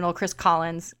convicted criminal Chris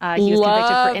Collins. He was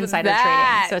convicted for insider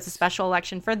trading. So it's a special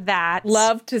election for that.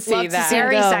 Love to see that.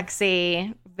 Very go.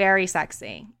 sexy. Very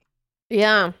sexy.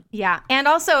 Yeah. Yeah. And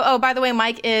also, by the way,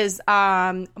 Mike is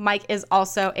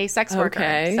also a sex worker.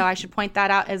 Okay. So I should point that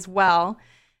out as well.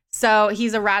 So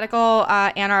he's a radical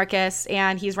anarchist,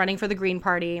 and he's running for the Green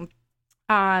Party.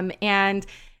 And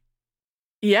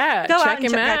Yeah, go check out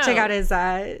and him out. check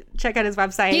out his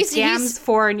website. He's-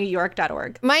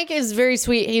 scamsfornewyork.org. Mike is very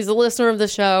sweet. He's a listener of the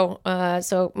show.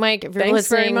 So, Mike, if you're Thanks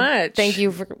very listening, much. thank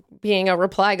you for being a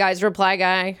reply guy.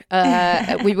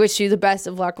 We wish you the best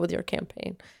of luck with your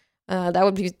campaign. That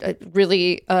would be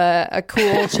really a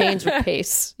cool change of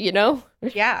pace, you know?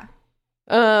 Yeah.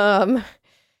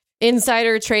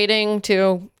 Insider trading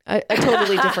to a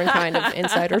totally different kind of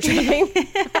insider trading.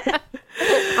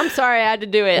 I'm sorry I had to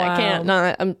do it. Wow. I can't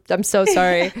not. I'm so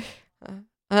sorry.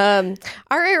 All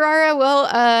right, Rara.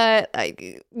 Well,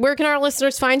 where can our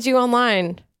listeners find you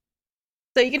online?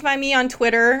 So you can find me on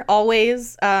Twitter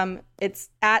always. It's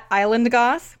at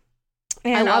IslandGoth.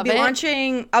 And I I'll love be it.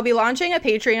 launching a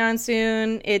Patreon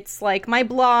soon. It's like my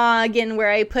blog and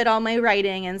where I put all my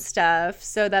writing and stuff.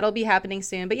 So that'll be happening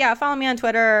soon. But yeah, follow me on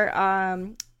Twitter.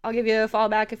 I'll give you a follow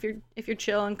back if you're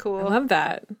chill and cool. I love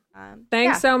that. yeah.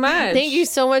 Thanks so much. Thank you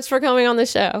so much for coming on the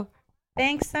show.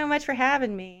 Thanks so much for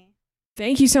having me.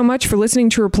 Thank you so much for listening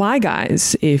to Reply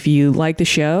Guys. If you like the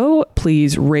show,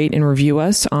 please rate and review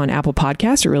us on Apple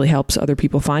Podcasts. It really helps other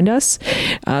people find us.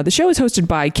 The show is hosted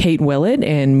by Kate Willett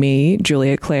and me,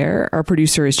 Julia Claire. Our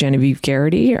producer is Genevieve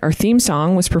Garrity. Our theme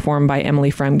song was performed by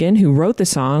Emily Fremgen, who wrote the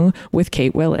song with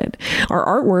Kate Willett. Our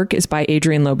artwork is by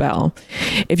Adrian Lobel.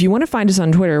 If you want to find us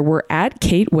on Twitter, we're at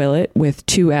Kate Willett with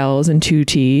 2 L's and 2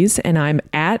 T's, and I'm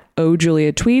at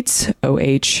OJuliaTweets,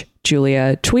 OH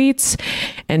Julia Tweets,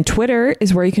 and Twitter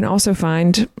is where you can also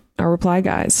find our Reply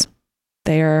Guys.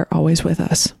 They are always with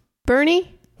us.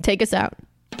 Bernie, take us out.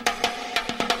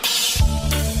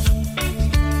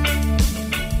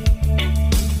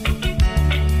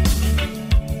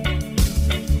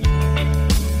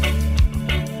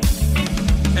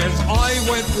 As I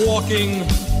went walking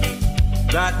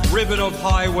that ribbon of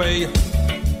highway,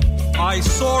 I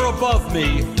saw above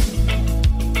me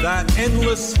that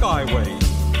endless skyway.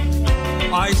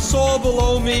 I saw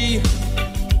below me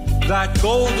that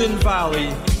golden valley.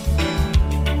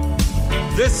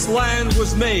 This land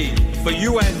was made for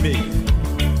you and me.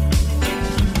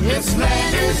 This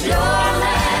land is your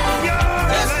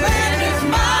land. This land is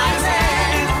mine.